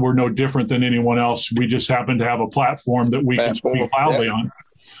recognize that we're no different than anyone else. We just happen to have a platform that we can speak loudly on.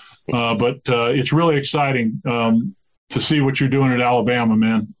 But it's really exciting to see what you're doing at Alabama,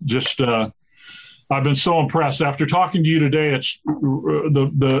 man. Just I've been so impressed after talking to you today. It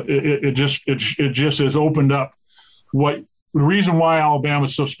just has opened up the reason why Alabama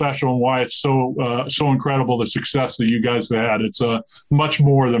is so special and why it's so incredible, the success that you guys have had. It's much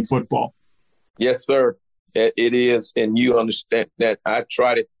more than football. Yes, sir. It is, and you understand that. I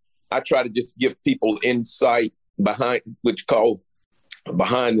try to just give people insight behind the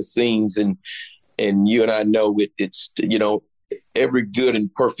scenes, and you and I know it's every good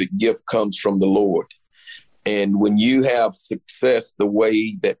and perfect gift comes from the Lord, and when you have success the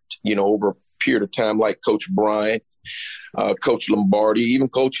way that over a period of time, like Coach Bryant, Coach Lombardi, even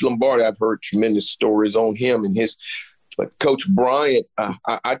Coach Lombardi, I've heard tremendous stories on him and his. But Coach Bryant,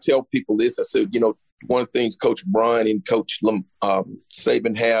 I tell people this. I said, one of the things Coach Bryant and Coach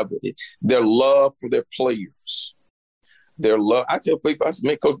Saban have, their love for their players. Their love. I tell people, I said,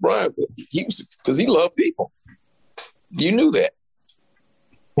 man, Coach Bryant, because he loved people. You knew that.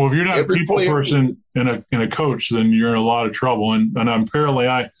 Well, if you're not a people person and a coach, then you're in a lot of trouble. And apparently,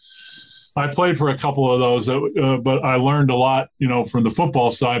 I played for a couple of those, but I learned a lot, from the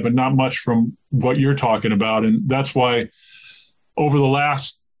football side, but not much from what you're talking about. And that's why over the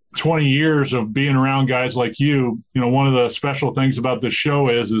last 20 years of being around guys like you, one of the special things about this show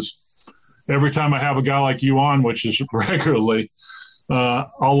is every time I have a guy like you on, which is regularly,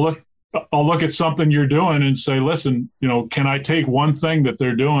 I'll look at something you're doing and say, listen, can I take one thing that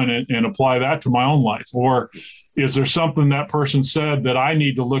they're doing and apply that to my own life? Or is there something that person said that I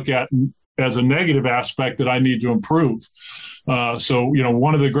need to look at as a negative aspect that I need to improve? So,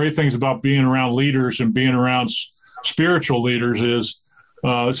 one of the great things about being around leaders and being around spiritual leaders is,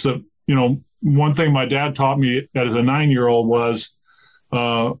 so, one thing my dad taught me as a 9-year-old was,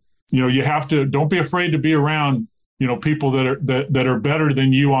 you have to, don't be afraid to be around, people that are better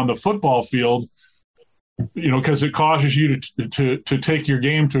than you on the football field, because it causes you to take your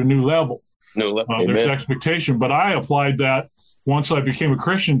game to a new level. There's expectation. But I applied that once I became a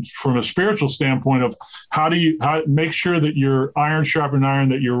Christian from a spiritual standpoint of how make sure that you're iron sharpened iron,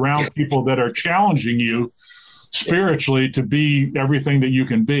 that you're around people that are challenging you spiritually to be everything that you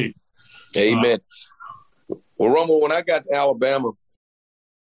can be. Amen. Well, Romo, when I got to Alabama,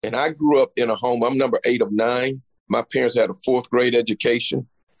 and I grew up in a home, I'm number 8 of 9. My parents had a 4th grade education.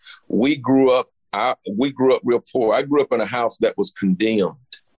 We grew up real poor. I grew up in a house that was condemned.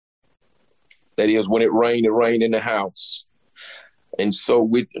 That is, when it rained in the house. And so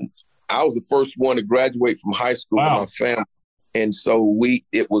I was the first one to graduate from high school in my family. And so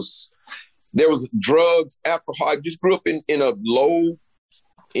there was drugs, alcohol. I just grew up in a low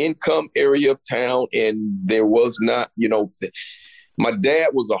income area of town, and there was not, my dad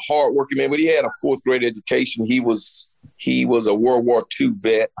was a hardworking man, but he had a 4th grade education. He was a World War II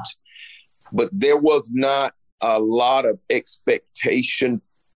vet, but there was not a lot of expectation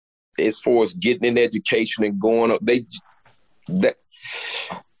as far as getting an education and going up.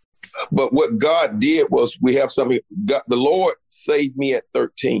 But what God did was we have something. The Lord saved me at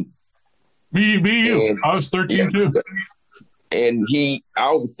 13. Me, you. And, I was 13 too. And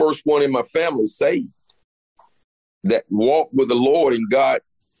I was the first one in my family saved that walked with the Lord, and God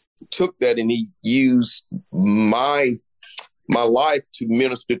took that and he used my life to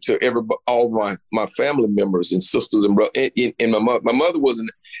minister to all my family members and sisters and brothers. And my mother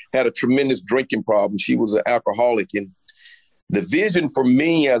had a tremendous drinking problem. She was an alcoholic, the vision for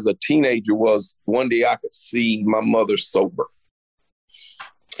me as a teenager was one day I could see my mother sober.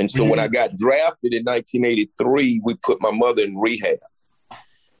 And so when I got drafted in 1983, we put my mother in rehab.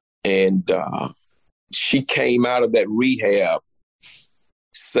 And she came out of that rehab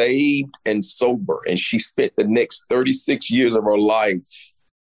saved and sober. And she spent the next 36 years of her life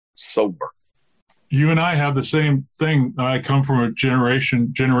sober. You and I have the same thing. I come from a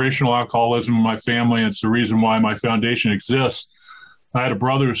generational alcoholism in my family. And it's the reason why my foundation exists. I had a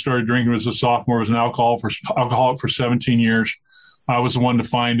brother who started drinking as a sophomore, was an alcoholic for 17 years. I was the one to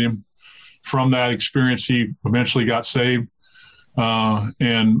find him. From that experience, he eventually got saved.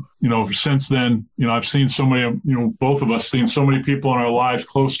 And, since then, I've seen so many, both of us seen so many people in our lives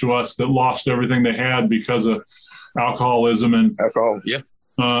close to us that lost everything they had because of alcoholism and alcohol. Yeah.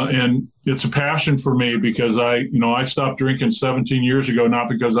 And it's a passion for me because I stopped drinking 17 years ago, not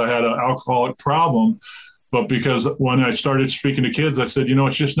because I had an alcoholic problem, but because when I started speaking to kids, I said,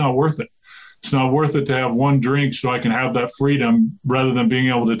 it's just not worth it. It's not worth it to have one drink so I can have that freedom rather than being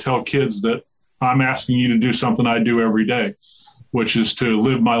able to tell kids that I'm asking you to do something I do every day, which is to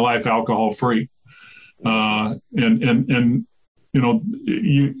live my life alcohol free. I'm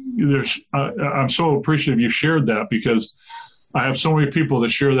so appreciative you shared that because I have so many people that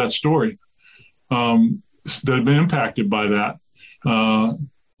share that story that have been impacted by that.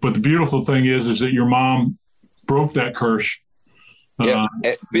 But the beautiful thing is that your mom broke that curse. Yeah,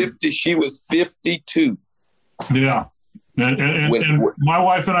 at 50, she was 52. Yeah. And my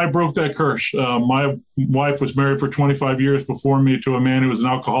wife and I broke that curse. My wife was married for 25 years before me to a man who was an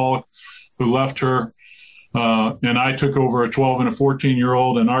alcoholic who left her. And I took over a 12 and a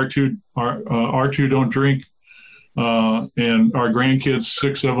 14-year-old, and our two don't drink. And our grandkids,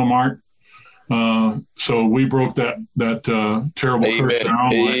 6 of them aren't. So we broke that terrible curse.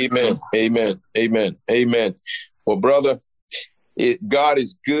 Amen. Well, brother, God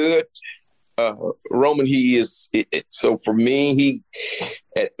is good. Roman, he is. So for me,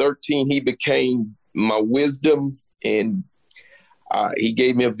 at 13, he became my wisdom, and he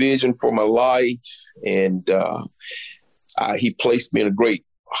gave me a vision for my life, and he placed me in a great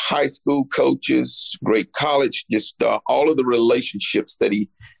high school coaches, great college, just all of the relationships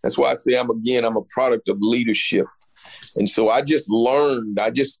that's why I say I'm a product of leadership. And so I just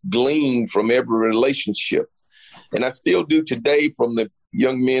gleaned from every relationship. And I still do today from the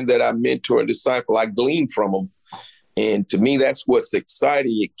young men that I mentor and disciple. I glean from them. And to me, that's what's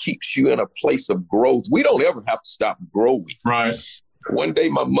exciting. It keeps you in a place of growth. We don't ever have to stop growing. Right. One day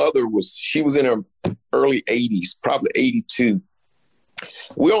my mother she was in her early 80s, probably 82.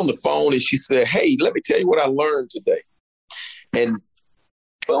 We're on the phone and she said, "Hey, let me tell you what I learned today." And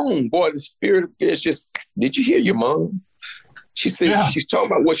boom, boy, the spirit of this just, did you hear your mom? She said, yeah. She's talking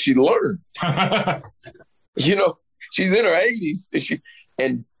about what she learned. She's in her 80s.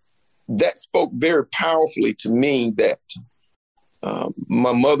 And that spoke very powerfully to me that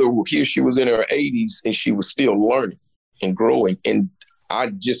my mother, here she was in her 80s and she was still learning and growing. And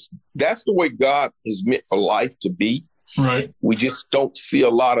that's the way God is meant for life to be. Right. We just don't see a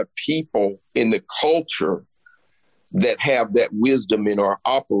lot of people in the culture that have that wisdom and are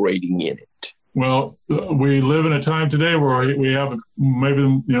operating in it. Well, we live in a time today where we have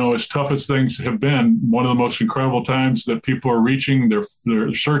maybe, as tough as things have been, one of the most incredible times that people are reaching, they're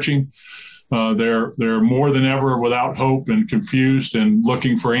searching, they're more than ever without hope and confused and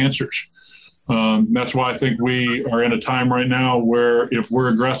looking for answers. That's why I think we are in a time right now where if we're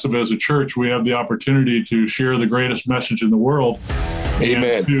aggressive as a church, we have the opportunity to share the greatest message in the world.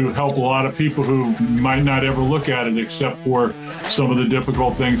 Amen. And to help a lot of people who might not ever look at it except for some of the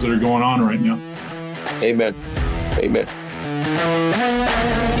difficult things that are going on right now. Amen. Amen.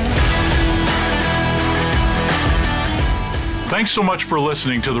 Thanks so much for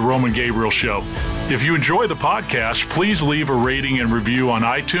listening to The Roman Gabriel Show. If you enjoy the podcast, please leave a rating and review on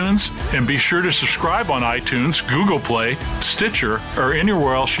iTunes, and be sure to subscribe on iTunes, Google Play, Stitcher, or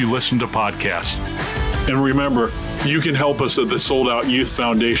anywhere else you listen to podcasts. And remember, you can help us at the Sold Out Youth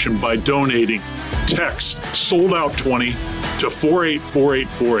Foundation by donating. Text SOLDOUT20 to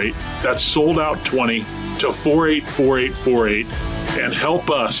 484848. That's SOLDOUT20 to 484848. And help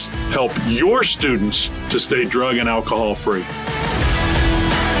us help your students to stay drug and alcohol free.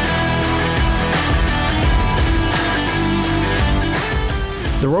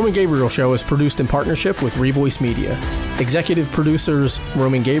 The Roman Gabriel Show is produced in partnership with Revoice Media. Executive producers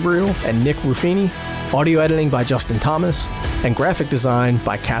Roman Gabriel and Nick Ruffini. Audio editing by Justin Thomas. And graphic design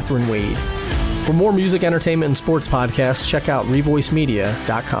by Catherine Wade. For more music, entertainment, and sports podcasts, check out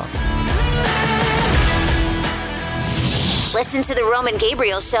revoicemedia.com. Listen to The Roman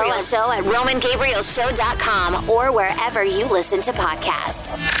Gabriel Show at RomanGabrielShow.com or wherever you listen to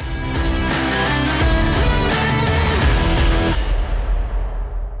podcasts.